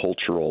lot of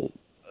cultural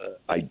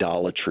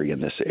idolatry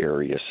in this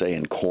area, say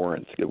in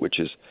Corinth, which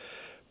is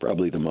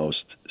probably the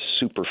most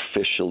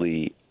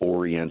superficially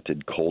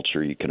oriented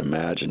culture you can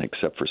imagine,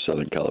 except for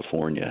Southern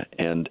California.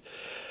 And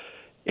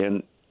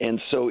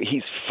so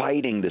he's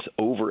fighting this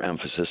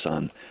overemphasis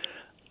on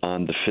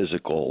the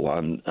physical,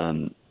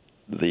 on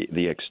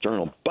the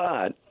external.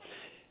 But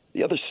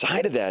the other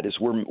side of that is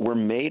we're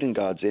made in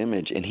God's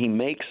image, and he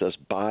makes us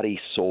body,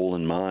 soul,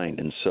 and mind.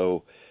 And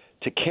so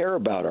to care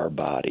about our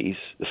bodies,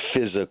 the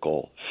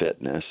physical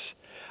fitness,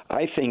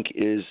 I think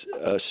is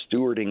a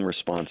stewarding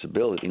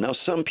responsibility. Now,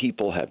 some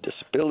people have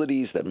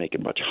disabilities that make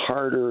it much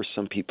harder.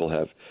 Some people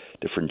have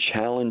different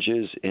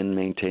challenges in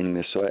maintaining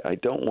this. So I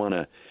don't want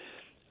to,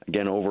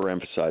 again,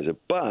 overemphasize it.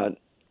 But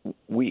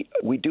we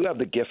do have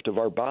the gift of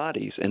our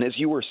bodies. And as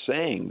you were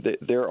saying,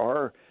 there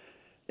are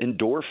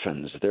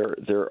endorphins.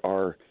 There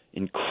are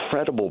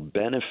incredible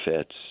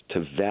benefits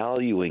to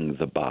valuing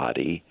the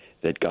body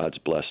that God's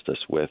blessed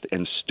us with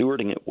and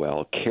stewarding it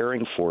well,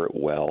 caring for it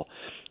well,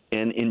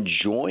 and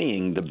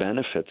enjoying the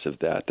benefits of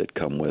that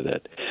come with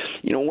it.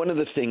 One of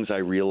the things I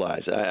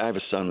realize, I have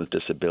a son with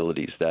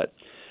disabilities that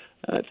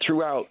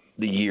throughout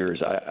the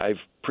years, I've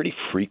pretty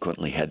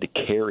frequently had to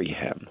carry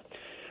him.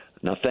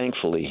 Now,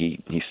 thankfully,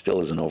 he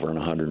still isn't over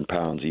 100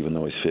 pounds, even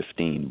though he's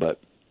 15. But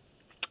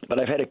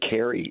I've had to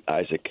carry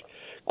Isaac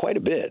quite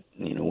a bit.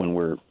 When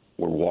we're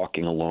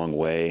walking a long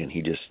way and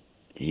he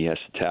has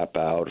to tap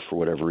out for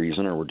whatever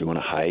reason, or we're doing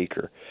a hike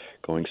or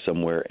going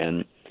somewhere.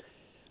 And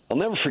I'll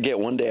never forget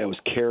one day I was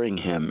carrying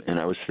him, and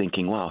I was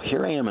thinking, wow,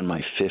 here I am in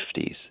my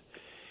 50s,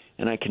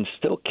 and I can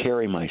still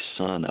carry my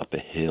son up a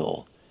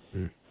hill.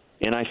 Mm.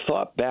 And I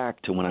thought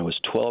back to when I was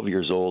 12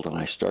 years old and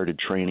I started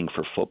training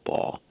for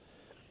football,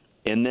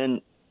 and then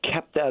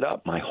kept that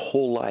up my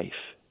whole life.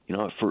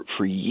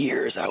 For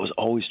years I was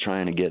always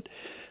trying to get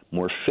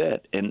more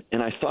fit. And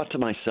I thought to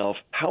myself,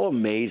 how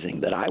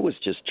amazing that I was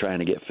just trying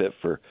to get fit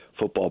for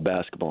football,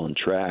 basketball, and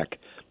track.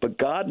 But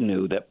God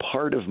knew that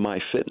part of my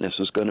fitness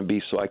was going to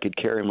be so I could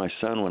carry my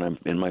son when I'm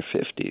in my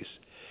 50s.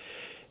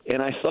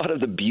 And I thought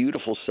of the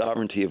beautiful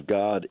sovereignty of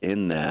God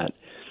in that.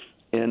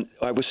 And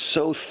I was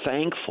so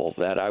thankful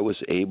that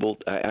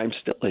I'm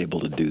still able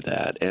to do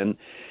that. And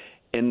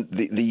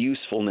the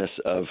usefulness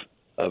of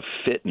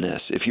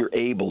fitness, if you're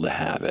able to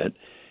have it,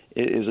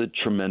 is a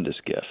tremendous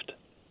gift.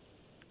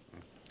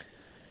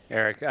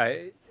 Erik,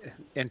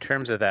 in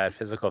terms of that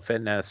physical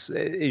fitness,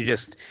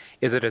 is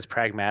it as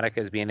pragmatic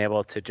as being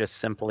able to just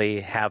simply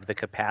have the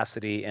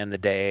capacity in the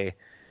day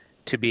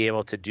to be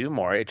able to do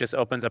more? It just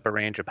opens up a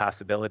range of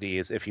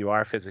possibilities if you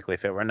are physically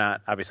fit. We're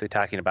not obviously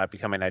talking about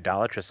becoming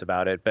idolatrous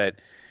about it, but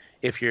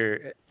if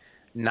you're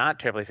not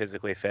terribly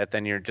physically fit,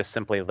 then you're just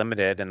simply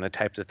limited in the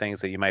types of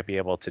things that you might be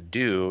able to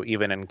do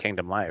even in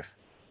kingdom life.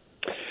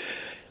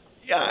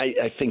 Yeah,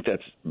 I think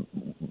that's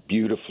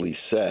beautifully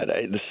said.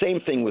 The same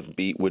thing would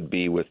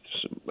be with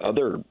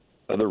other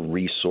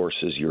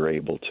resources you're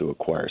able to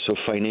acquire. So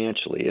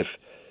financially,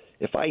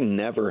 if I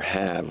never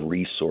have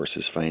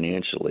resources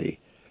financially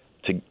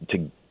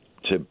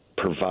to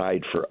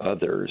provide for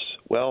others,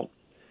 well,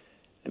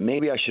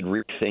 maybe I should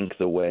rethink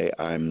the way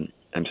I'm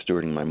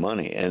stewarding my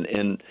money.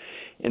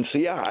 And so,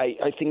 yeah,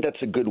 I think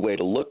that's a good way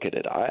to look at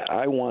it.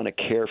 I want to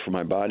care for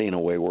my body in a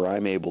way where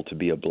I'm able to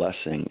be a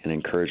blessing and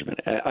encouragement.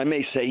 I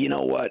may say, you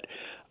know what,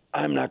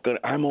 I'm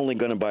only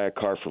going to buy a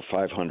car for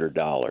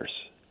 $500.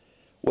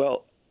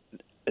 Well,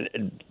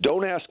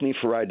 don't ask me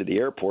for a ride to the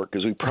airport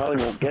because we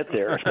probably won't get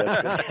there if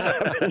that's going to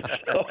happen.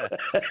 So,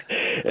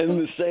 in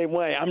the same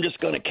way, I'm just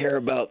going to care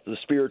about the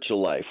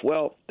spiritual life.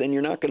 Well, then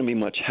you're not going to be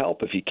much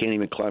help if you can't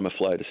even climb a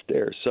flight of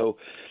stairs. So,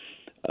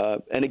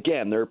 and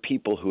again, there are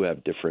people who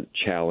have different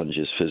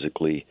challenges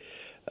physically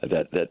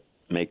that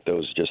make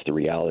those just the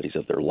realities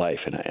of their life,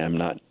 and I'm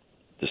not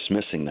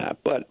dismissing that.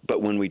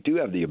 But when we do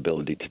have the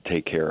ability to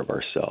take care of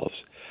ourselves,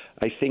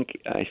 I think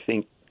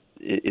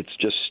it's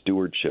just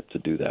stewardship to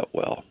do that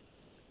well.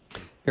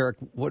 Erik,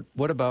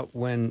 what about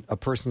when a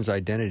person's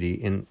identity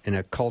in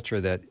a culture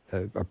that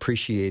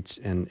appreciates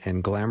and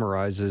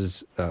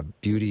glamorizes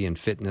beauty and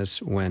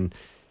fitness, when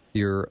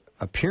your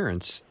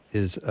appearance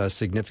is a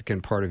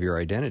significant part of your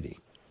identity?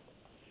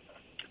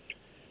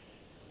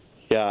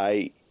 Yeah,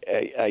 I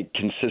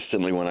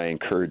consistently, when I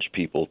encourage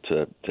people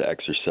to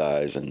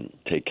exercise and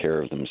take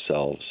care of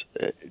themselves,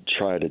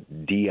 try to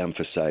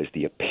de-emphasize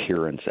the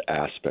appearance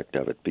aspect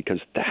of it, because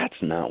that's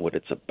not what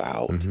it's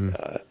about.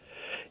 Mm-hmm.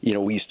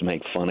 We used to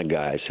make fun of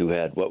guys who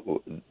had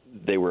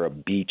they were a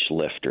beach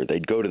lifter.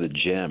 They'd go to the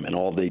gym and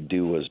all they'd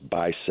do was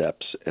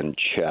biceps and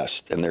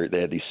chest, and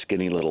they had these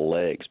skinny little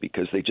legs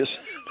because they just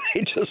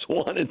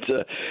wanted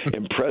to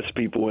impress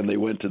people when they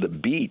went to the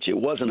beach. It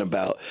wasn't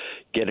about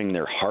getting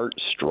their heart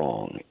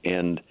strong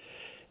and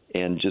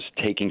just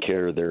taking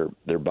care of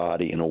their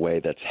body in a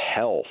way that's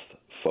health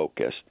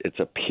focused. It's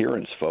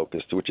appearance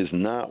focused, which is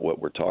not what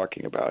we're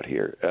talking about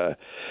here.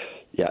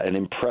 An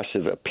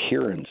impressive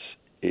appearance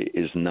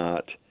is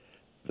not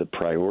the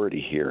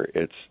priority here.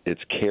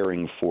 It's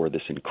caring for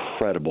this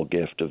incredible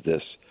gift of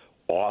this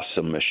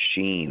awesome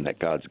machine that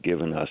God's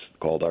given us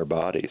called our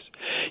bodies.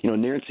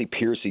 Nancy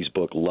Pearcey's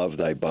book, Love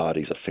Thy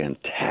Body, is a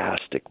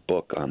fantastic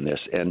book on this.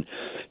 And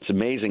it's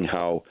amazing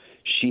how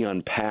she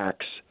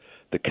unpacks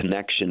the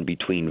connection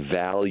between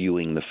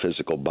valuing the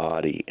physical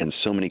body and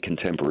so many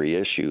contemporary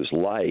issues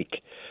like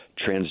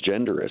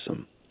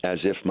transgenderism, as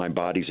if my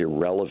body's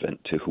irrelevant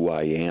to who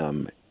I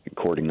am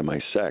according to my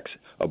sex.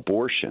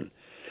 Abortion,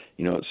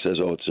 it says,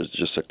 it's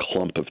just a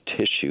clump of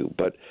tissue,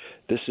 but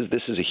this is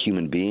a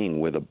human being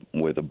with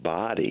a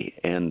body,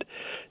 and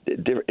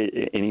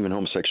even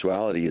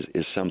homosexuality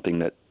is something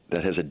that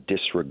has a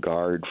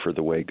disregard for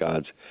the way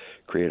God's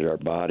created our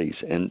bodies.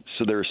 And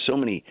so there are so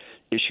many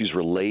issues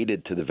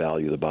related to the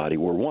value of the body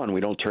where, one,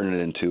 we don't turn it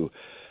into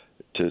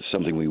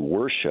something we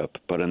worship,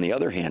 but on the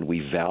other hand,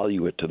 we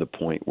value it to the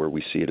point where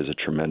we see it as a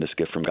tremendous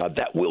gift from God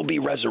that will be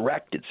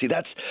resurrected. See,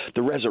 that's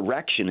the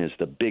resurrection is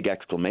the big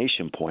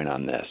exclamation point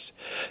on this.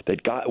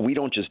 That God, we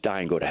don't just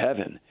die and go to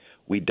heaven.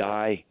 We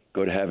die,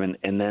 go to heaven,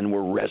 and then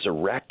we're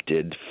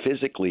resurrected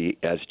physically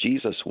as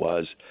Jesus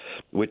was,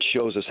 which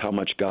shows us how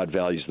much God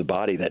values the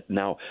body, that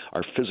now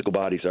our physical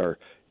bodies are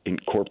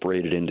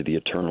incorporated into the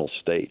eternal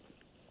state.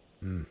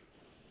 Mm.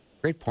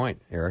 Great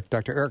point, Erik.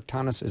 Dr. Erik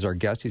Thoennes is our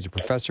guest. He's a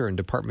professor and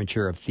department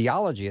chair of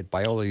theology at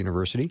Biola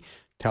University,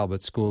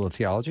 Talbot School of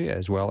Theology,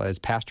 as well as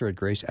pastor at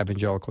Grace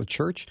Evangelical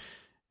Church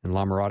in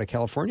La Mirada,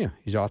 California.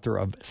 He's author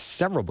of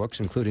several books,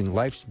 including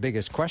Life's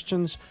Biggest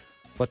Questions,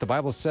 What the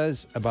Bible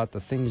Says About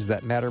the Things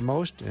That Matter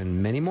Most,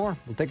 and many more.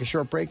 We'll take a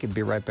short break and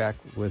be right back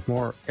with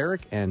more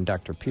Erik and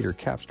Dr. Peter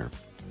Kapsner.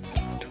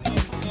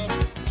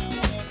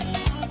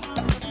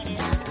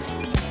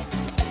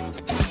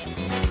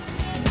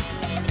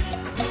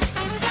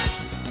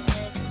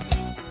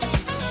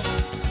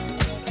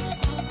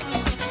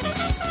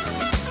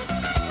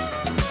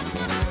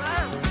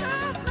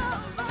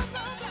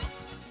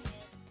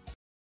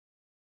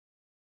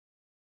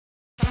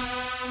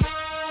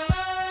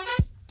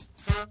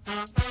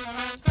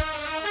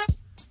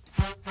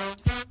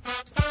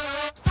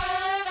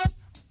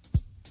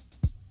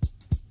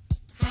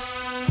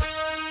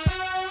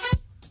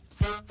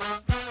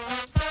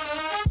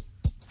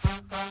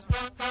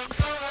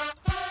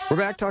 We're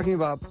back talking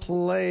about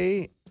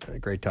play. A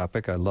great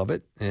topic. I love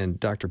it. And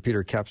Dr.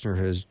 Peter Kapsner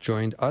has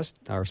joined us.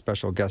 Our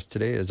special guest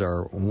today is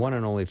our one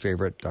and only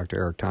favorite, Dr.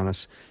 Erik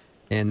Thoennes.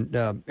 And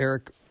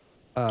Erik,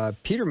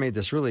 Peter made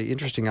this really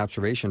interesting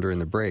observation during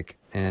the break,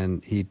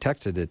 and he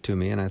texted it to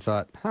me, and I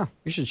thought,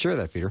 you should share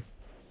that, Peter.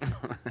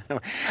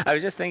 I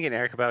was just thinking,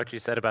 Erik, about what you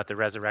said about the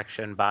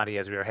resurrection body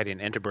as we were heading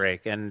into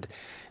break, and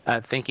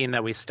thinking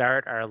that we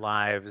start our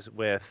lives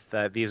with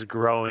these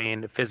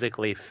growing,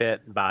 physically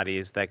fit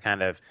bodies that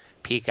kind of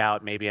peak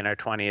out maybe in our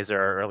 20s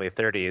or early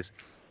 30s.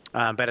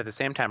 But at the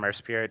same time, our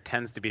spirit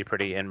tends to be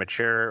pretty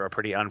immature or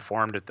pretty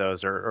unformed at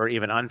those or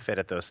even unfit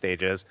at those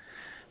stages.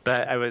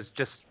 But I was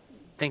just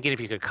thinking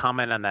if you could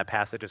comment on that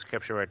passage of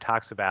Scripture where it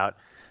talks about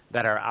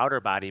that our outer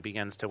body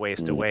begins to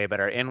waste away, but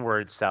our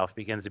inward self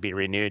begins to be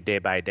renewed day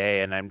by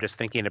day. And I'm just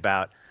thinking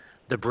about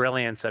the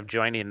brilliance of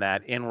joining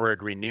that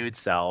inward renewed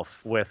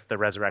self with the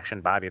resurrection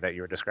body that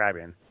you were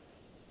describing.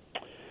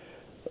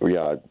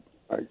 Yeah,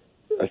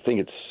 I think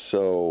it's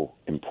so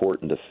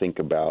important to think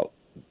about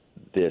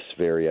this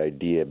very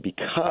idea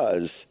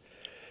because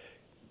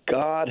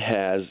God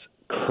has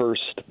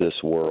cursed this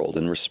world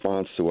in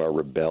response to our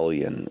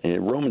rebellion.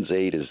 And Romans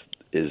 8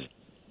 is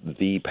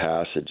the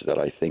passage that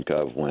I think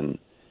of when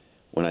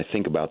I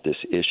think about this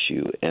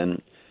issue.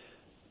 And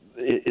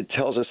it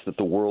tells us that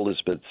the world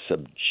has been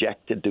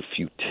subjected to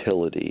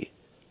futility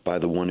by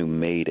the one who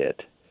made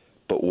it.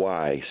 But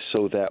why?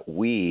 So that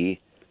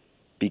we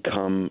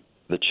become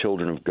the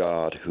children of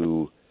God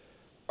who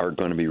are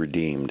going to be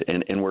redeemed.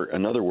 And we're,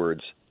 in other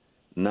words,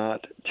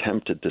 not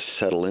tempted to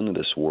settle into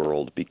this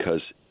world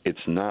because it's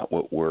not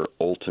what we're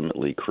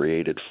ultimately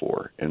created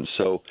for. And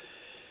so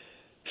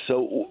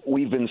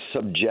we've been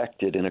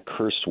subjected in a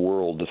cursed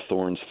world to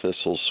thorns,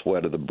 thistles,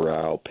 sweat of the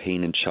brow,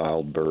 pain in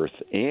childbirth,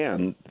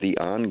 and the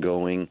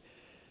ongoing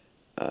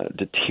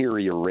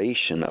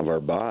deterioration of our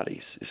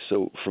bodies.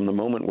 So from the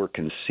moment we're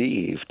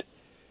conceived,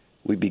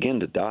 we begin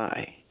to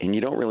die. And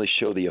you don't really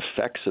show the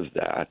effects of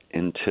that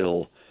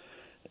until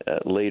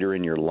later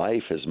in your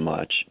life as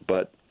much.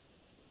 But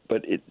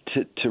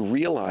to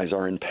realize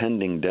our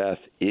impending death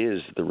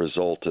is the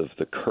result of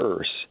the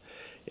curse,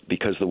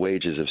 because the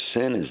wages of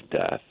sin is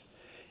death,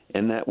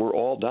 and that we're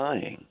all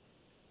dying.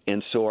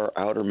 And so our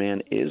outer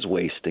man is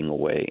wasting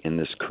away in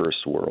this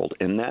cursed world.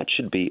 And that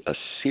should be a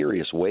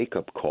serious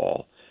wake-up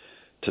call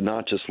to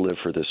not just live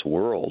for this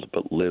world,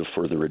 but live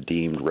for the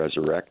redeemed,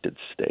 resurrected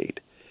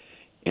state.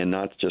 And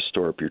not just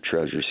store up your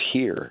treasures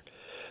here,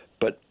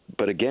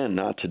 but again,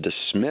 not to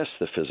dismiss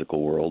the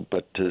physical world,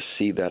 but to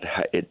see that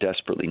it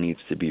desperately needs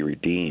to be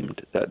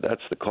redeemed.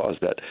 That's the cause,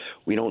 that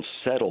we don't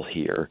settle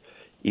here,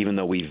 even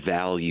though we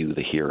value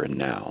the here and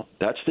now.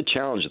 That's the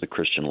challenge of the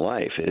Christian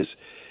life,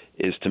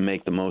 is to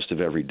make the most of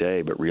every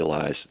day, but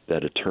realize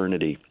that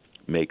eternity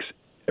makes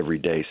every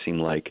day seem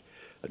like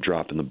a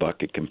drop in the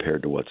bucket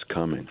compared to what's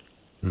coming.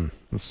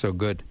 That's so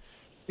good.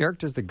 Erik,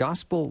 does the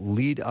gospel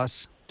lead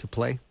us to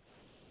play?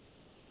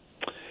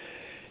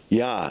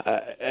 Yeah.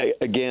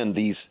 Again,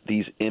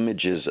 these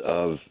images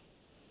of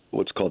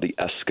what's called the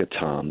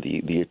eschaton,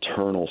 the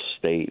eternal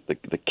state,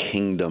 the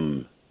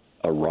kingdom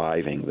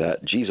arriving,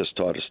 that Jesus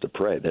taught us to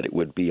pray, that it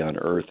would be on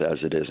earth as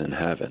it is in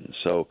heaven.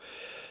 So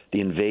the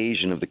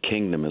invasion of the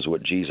kingdom is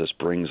what Jesus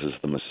brings as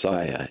the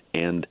Messiah,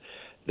 and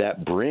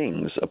that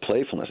brings a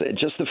playfulness. And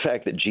just the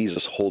fact that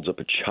Jesus holds up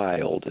a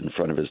child in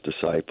front of his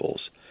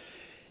disciples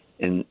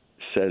and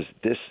says,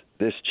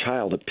 this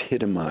child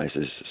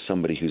epitomizes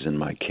somebody who's in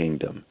my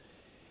kingdom.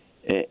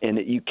 And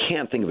you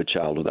can't think of a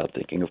child without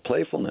thinking of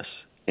playfulness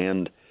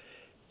and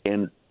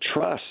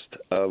trust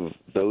of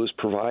those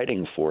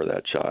providing for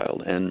that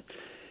child. And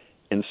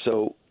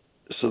so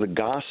the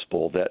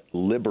gospel that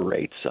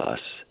liberates us,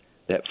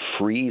 that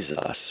frees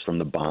us from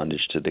the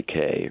bondage to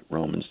decay,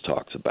 Romans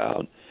talks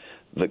about,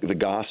 the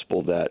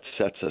gospel that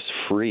sets us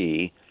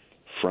free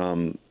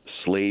from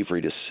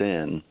slavery to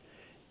sin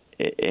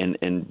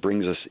and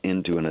brings us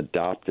into an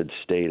adopted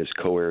state as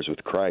co-heirs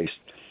with Christ,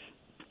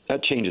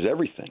 that changes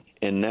everything.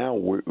 And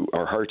now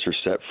our hearts are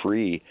set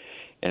free,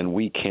 and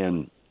we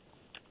can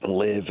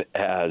live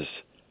as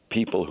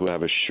people who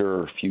have a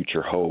sure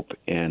future hope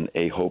and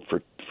a hope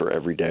for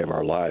every day of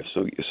our lives.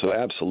 So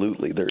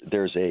absolutely,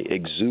 there's a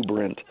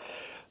exuberant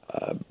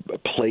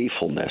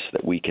playfulness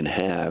that we can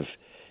have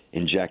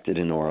injected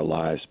into our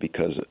lives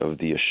because of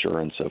the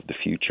assurance of the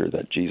future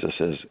that Jesus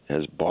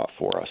has bought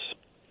for us.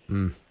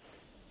 Mm.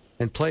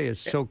 And play is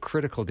so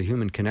critical to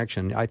human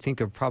connection. I think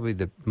of probably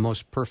the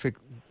most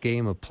perfect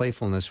game of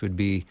playfulness would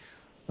be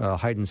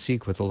hide and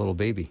seek with a little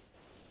baby.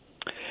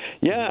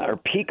 Yeah, or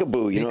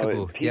peekaboo.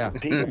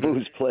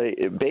 Peekaboos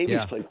babies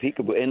play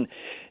peekaboo, and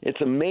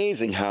it's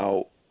amazing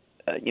how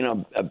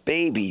a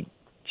baby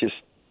just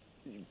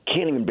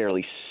can't even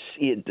barely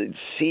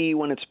see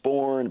when it's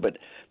born, but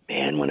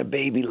man, when a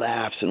baby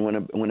laughs and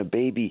when a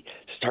baby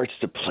starts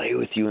to play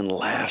with you and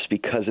laughs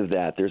because of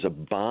that, there's a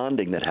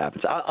bonding that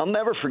happens. I'll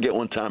never forget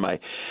one time I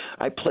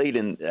played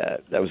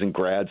I was in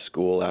grad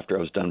school after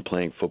I was done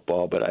playing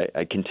football, but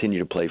I continued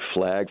to play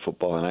flag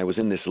football, and I was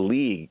in this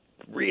league,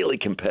 really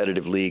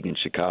competitive league in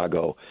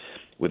Chicago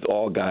with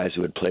all guys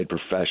who had played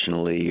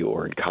professionally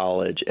or in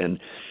college, and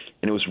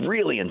it was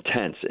really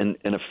intense. And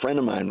a friend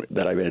of mine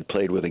that I had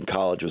played with in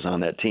college was on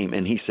that team,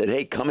 and he said,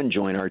 hey, come and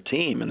join our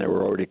team. And there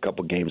were already a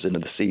couple games into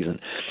the season.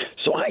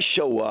 So I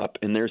show up,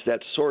 and there's that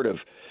sort of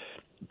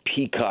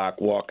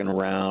peacock walking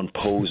around,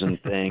 posing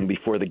thing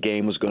before the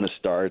game was going to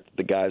start.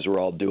 The guys were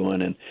all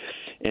doing,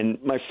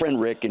 and my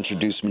friend Rick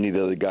introduced me to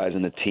the other guys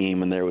on the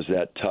team, and there was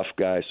that tough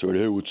guy sort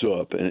of, hey, what's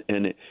up?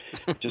 And it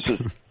just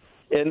was,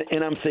 and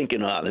I'm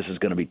thinking, this is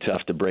going to be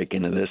tough to break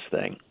into this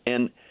thing.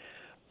 And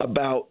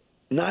about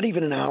not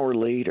even an hour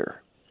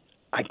later,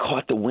 I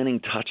caught the winning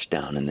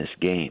touchdown in this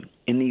game.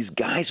 And these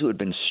guys who had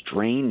been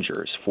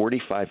strangers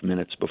 45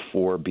 minutes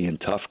before being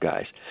tough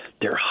guys,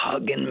 they're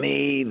hugging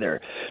me, they're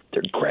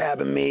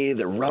grabbing me,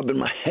 they're rubbing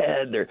my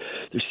head, they're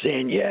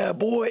saying, yeah,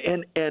 boy.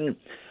 And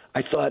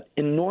I thought,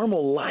 in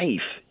normal life,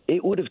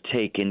 it would have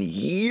taken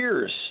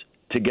years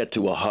to get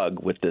to a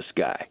hug with this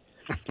guy.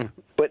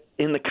 But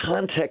in the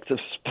context of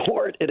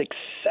sport, it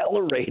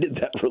accelerated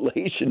that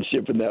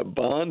relationship and that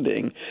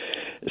bonding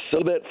so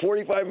that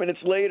 45 minutes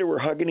later, we're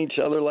hugging each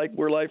other like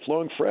we're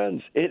lifelong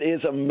friends. It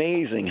is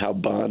amazing how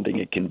bonding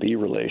it can be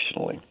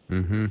relationally.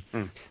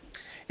 Mm-hmm.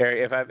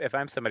 Erik, if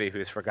I'm somebody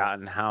who's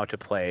forgotten how to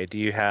play, do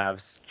you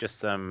have just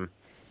some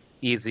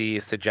easy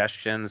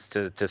suggestions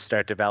to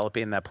start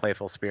developing that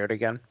playful spirit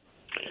again?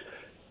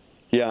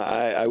 Yeah,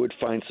 I would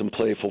find some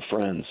playful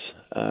friends.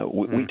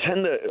 We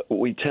tend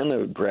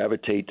to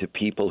gravitate to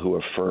people who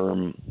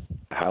affirm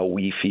how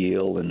we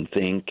feel and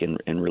think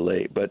and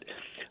relate. But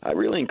I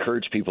really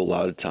encourage people a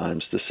lot of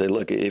times to say,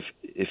 look,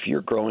 if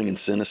you're growing in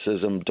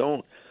cynicism,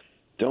 don't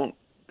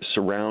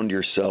surround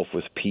yourself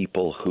with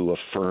people who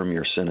affirm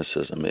your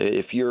cynicism.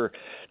 If you're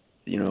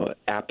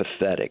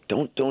apathetic,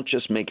 don't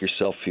just make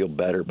yourself feel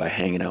better by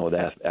hanging out with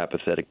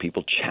apathetic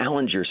people.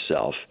 Challenge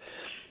yourself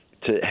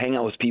to hang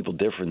out with people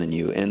different than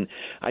you. And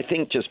I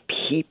think just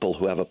people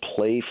who have a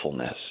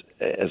playfulness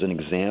as an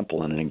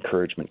example and an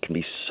encouragement can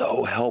be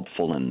so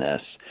helpful in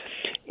this.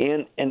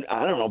 And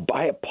I don't know,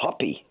 buy a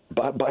puppy,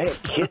 buy a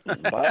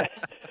kitten,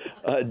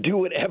 do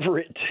whatever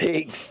it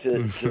takes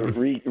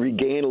to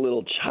regain a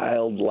little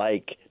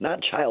childlike, not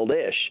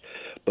childish,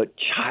 but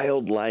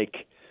childlike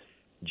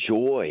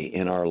joy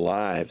in our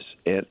lives,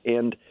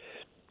 and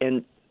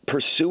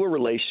pursue a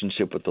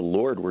relationship with the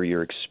Lord where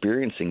you're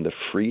experiencing the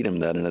freedom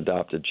that an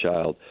adopted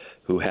child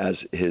who has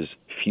his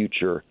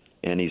future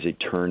and his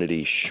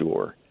eternity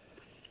sure.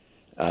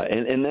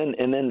 And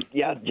then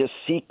just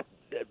seek.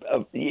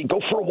 Go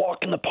for a walk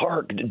in the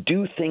park.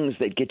 Do things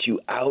that get you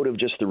out of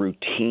just the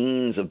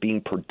routines of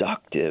being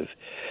productive,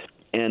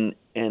 and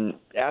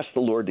ask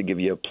the Lord to give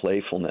you a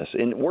playfulness.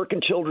 And work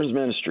in children's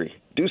ministry.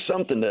 Do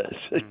something to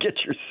get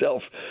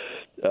yourself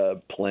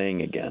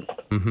playing again.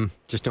 Mm-hmm.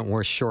 Just don't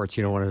wear shorts.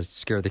 You don't want to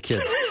scare the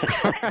kids.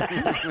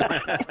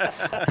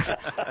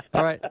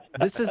 All right.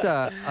 This is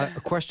a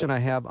question I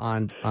have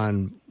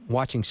on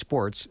watching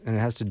sports, and it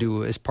has to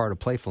do as part of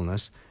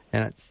playfulness.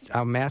 And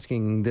I'm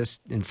asking this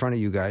in front of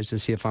you guys to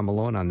see if I'm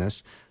alone on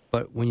this.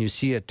 But when you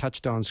see a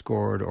touchdown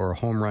scored or a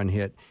home run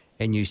hit,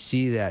 and you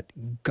see that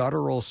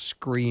guttural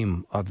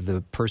scream of the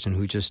person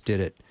who just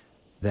did it,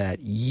 that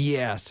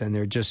yes, and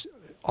they're just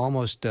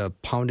almost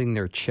pounding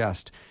their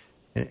chest.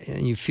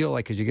 And you feel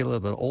like as you get a little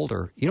bit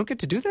older, you don't get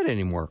to do that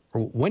anymore.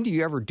 Or when do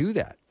you ever do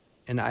that?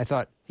 And I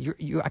thought,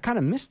 I kind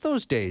of miss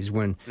those days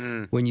when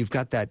you've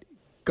got that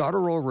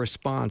guttural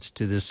response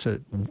to this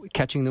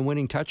catching the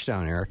winning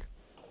touchdown, Erik.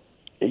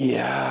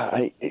 Yeah,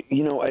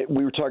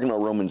 we were talking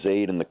about Romans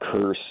 8 and the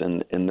curse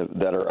and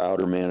that our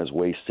outer man is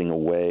wasting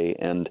away.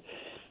 And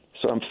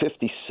so I'm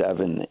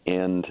 57,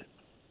 and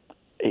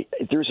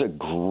there's a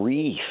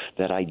grief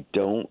that I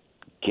don't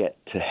get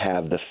to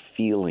have the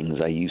feelings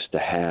I used to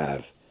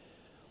have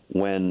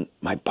when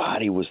my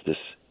body was this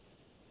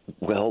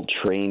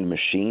well-trained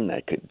machine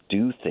that could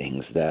do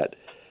things that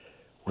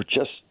were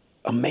just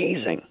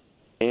amazing.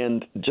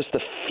 And just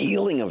the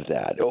feeling of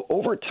that,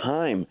 over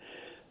time,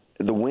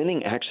 the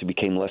winning actually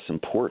became less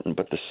important,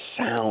 but the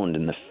sound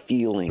and the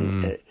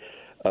feeling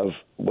of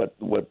what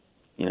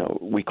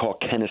we call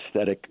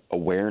kinesthetic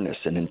awareness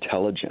and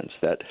intelligence,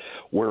 that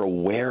we're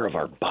aware of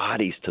our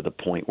bodies to the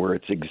point where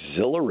it's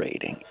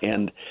exhilarating.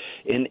 And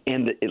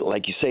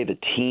like you say, the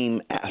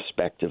team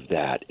aspect of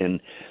that and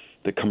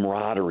the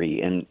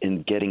camaraderie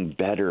and getting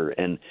better.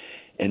 And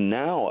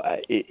now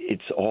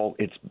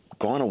it's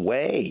gone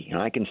away.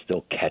 I can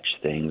still catch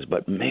things,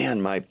 but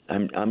man,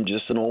 I'm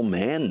just an old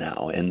man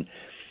now.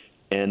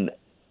 And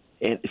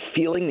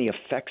feeling the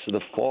effects of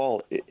the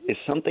fall is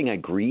something I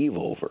grieve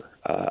over.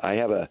 I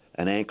have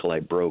an ankle I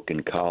broke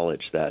in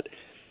college that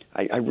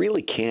I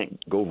really can't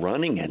go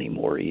running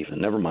anymore even,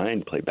 never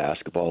mind play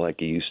basketball like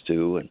I used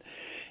to.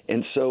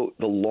 And so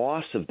the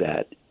loss of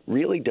that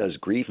really does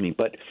grieve me.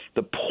 But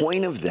the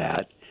point of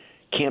that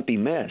can't be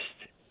missed.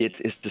 It's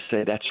to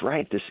say, that's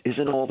right, this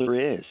isn't all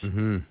there is.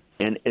 Mm-hmm.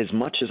 And as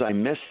much as I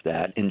miss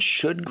that and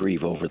should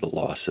grieve over the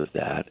loss of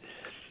that,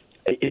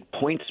 it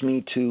points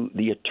me to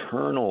the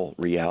eternal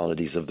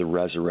realities of the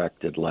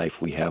resurrected life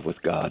we have with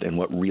God and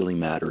what really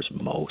matters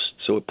most.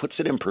 So it puts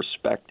it in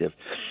perspective.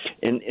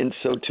 And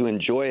so to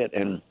enjoy it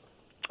and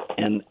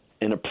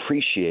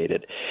appreciate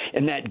it.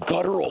 And that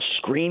guttural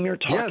scream you're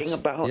talking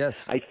about,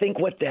 I think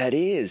what that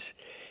is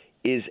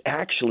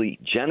actually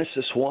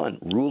Genesis 1,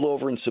 rule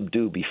over and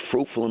subdue, be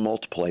fruitful and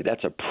multiply.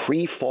 That's a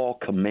pre-fall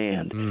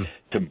command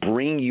to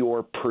bring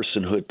your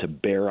personhood to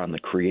bear on the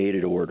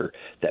created order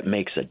that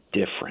makes a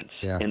difference.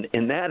 Yeah.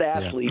 And that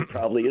athlete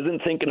probably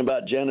isn't thinking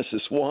about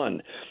Genesis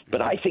 1,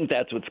 but I think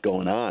that's what's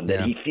going on,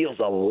 that he feels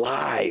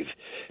alive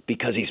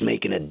because he's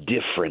making a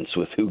difference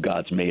with who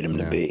God's made him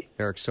to be.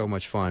 Erik, so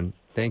much fun.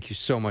 Thank you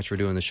so much for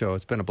doing the show.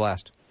 It's been a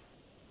blast.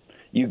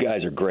 You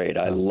guys are great.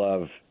 I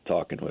love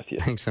talking with you.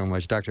 Thanks so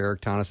much. Dr.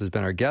 Erik Thoennes has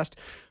been our guest.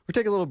 We'll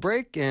take a little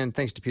break, and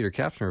thanks to Peter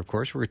Kapsner, of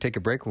course. We're going to take a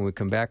break. When we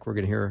come back, we're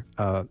going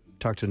to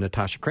talk to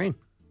Natasha Crane.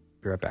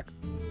 Be right back.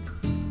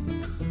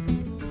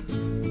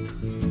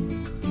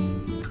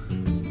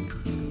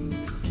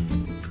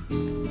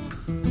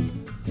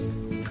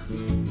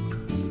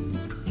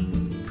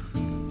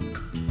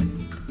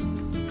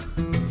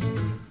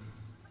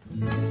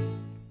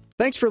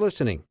 Thanks for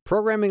listening.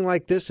 Programming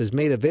like this is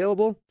made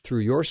available through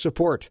your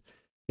support.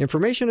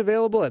 Information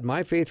available at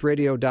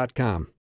myfaithradio.com.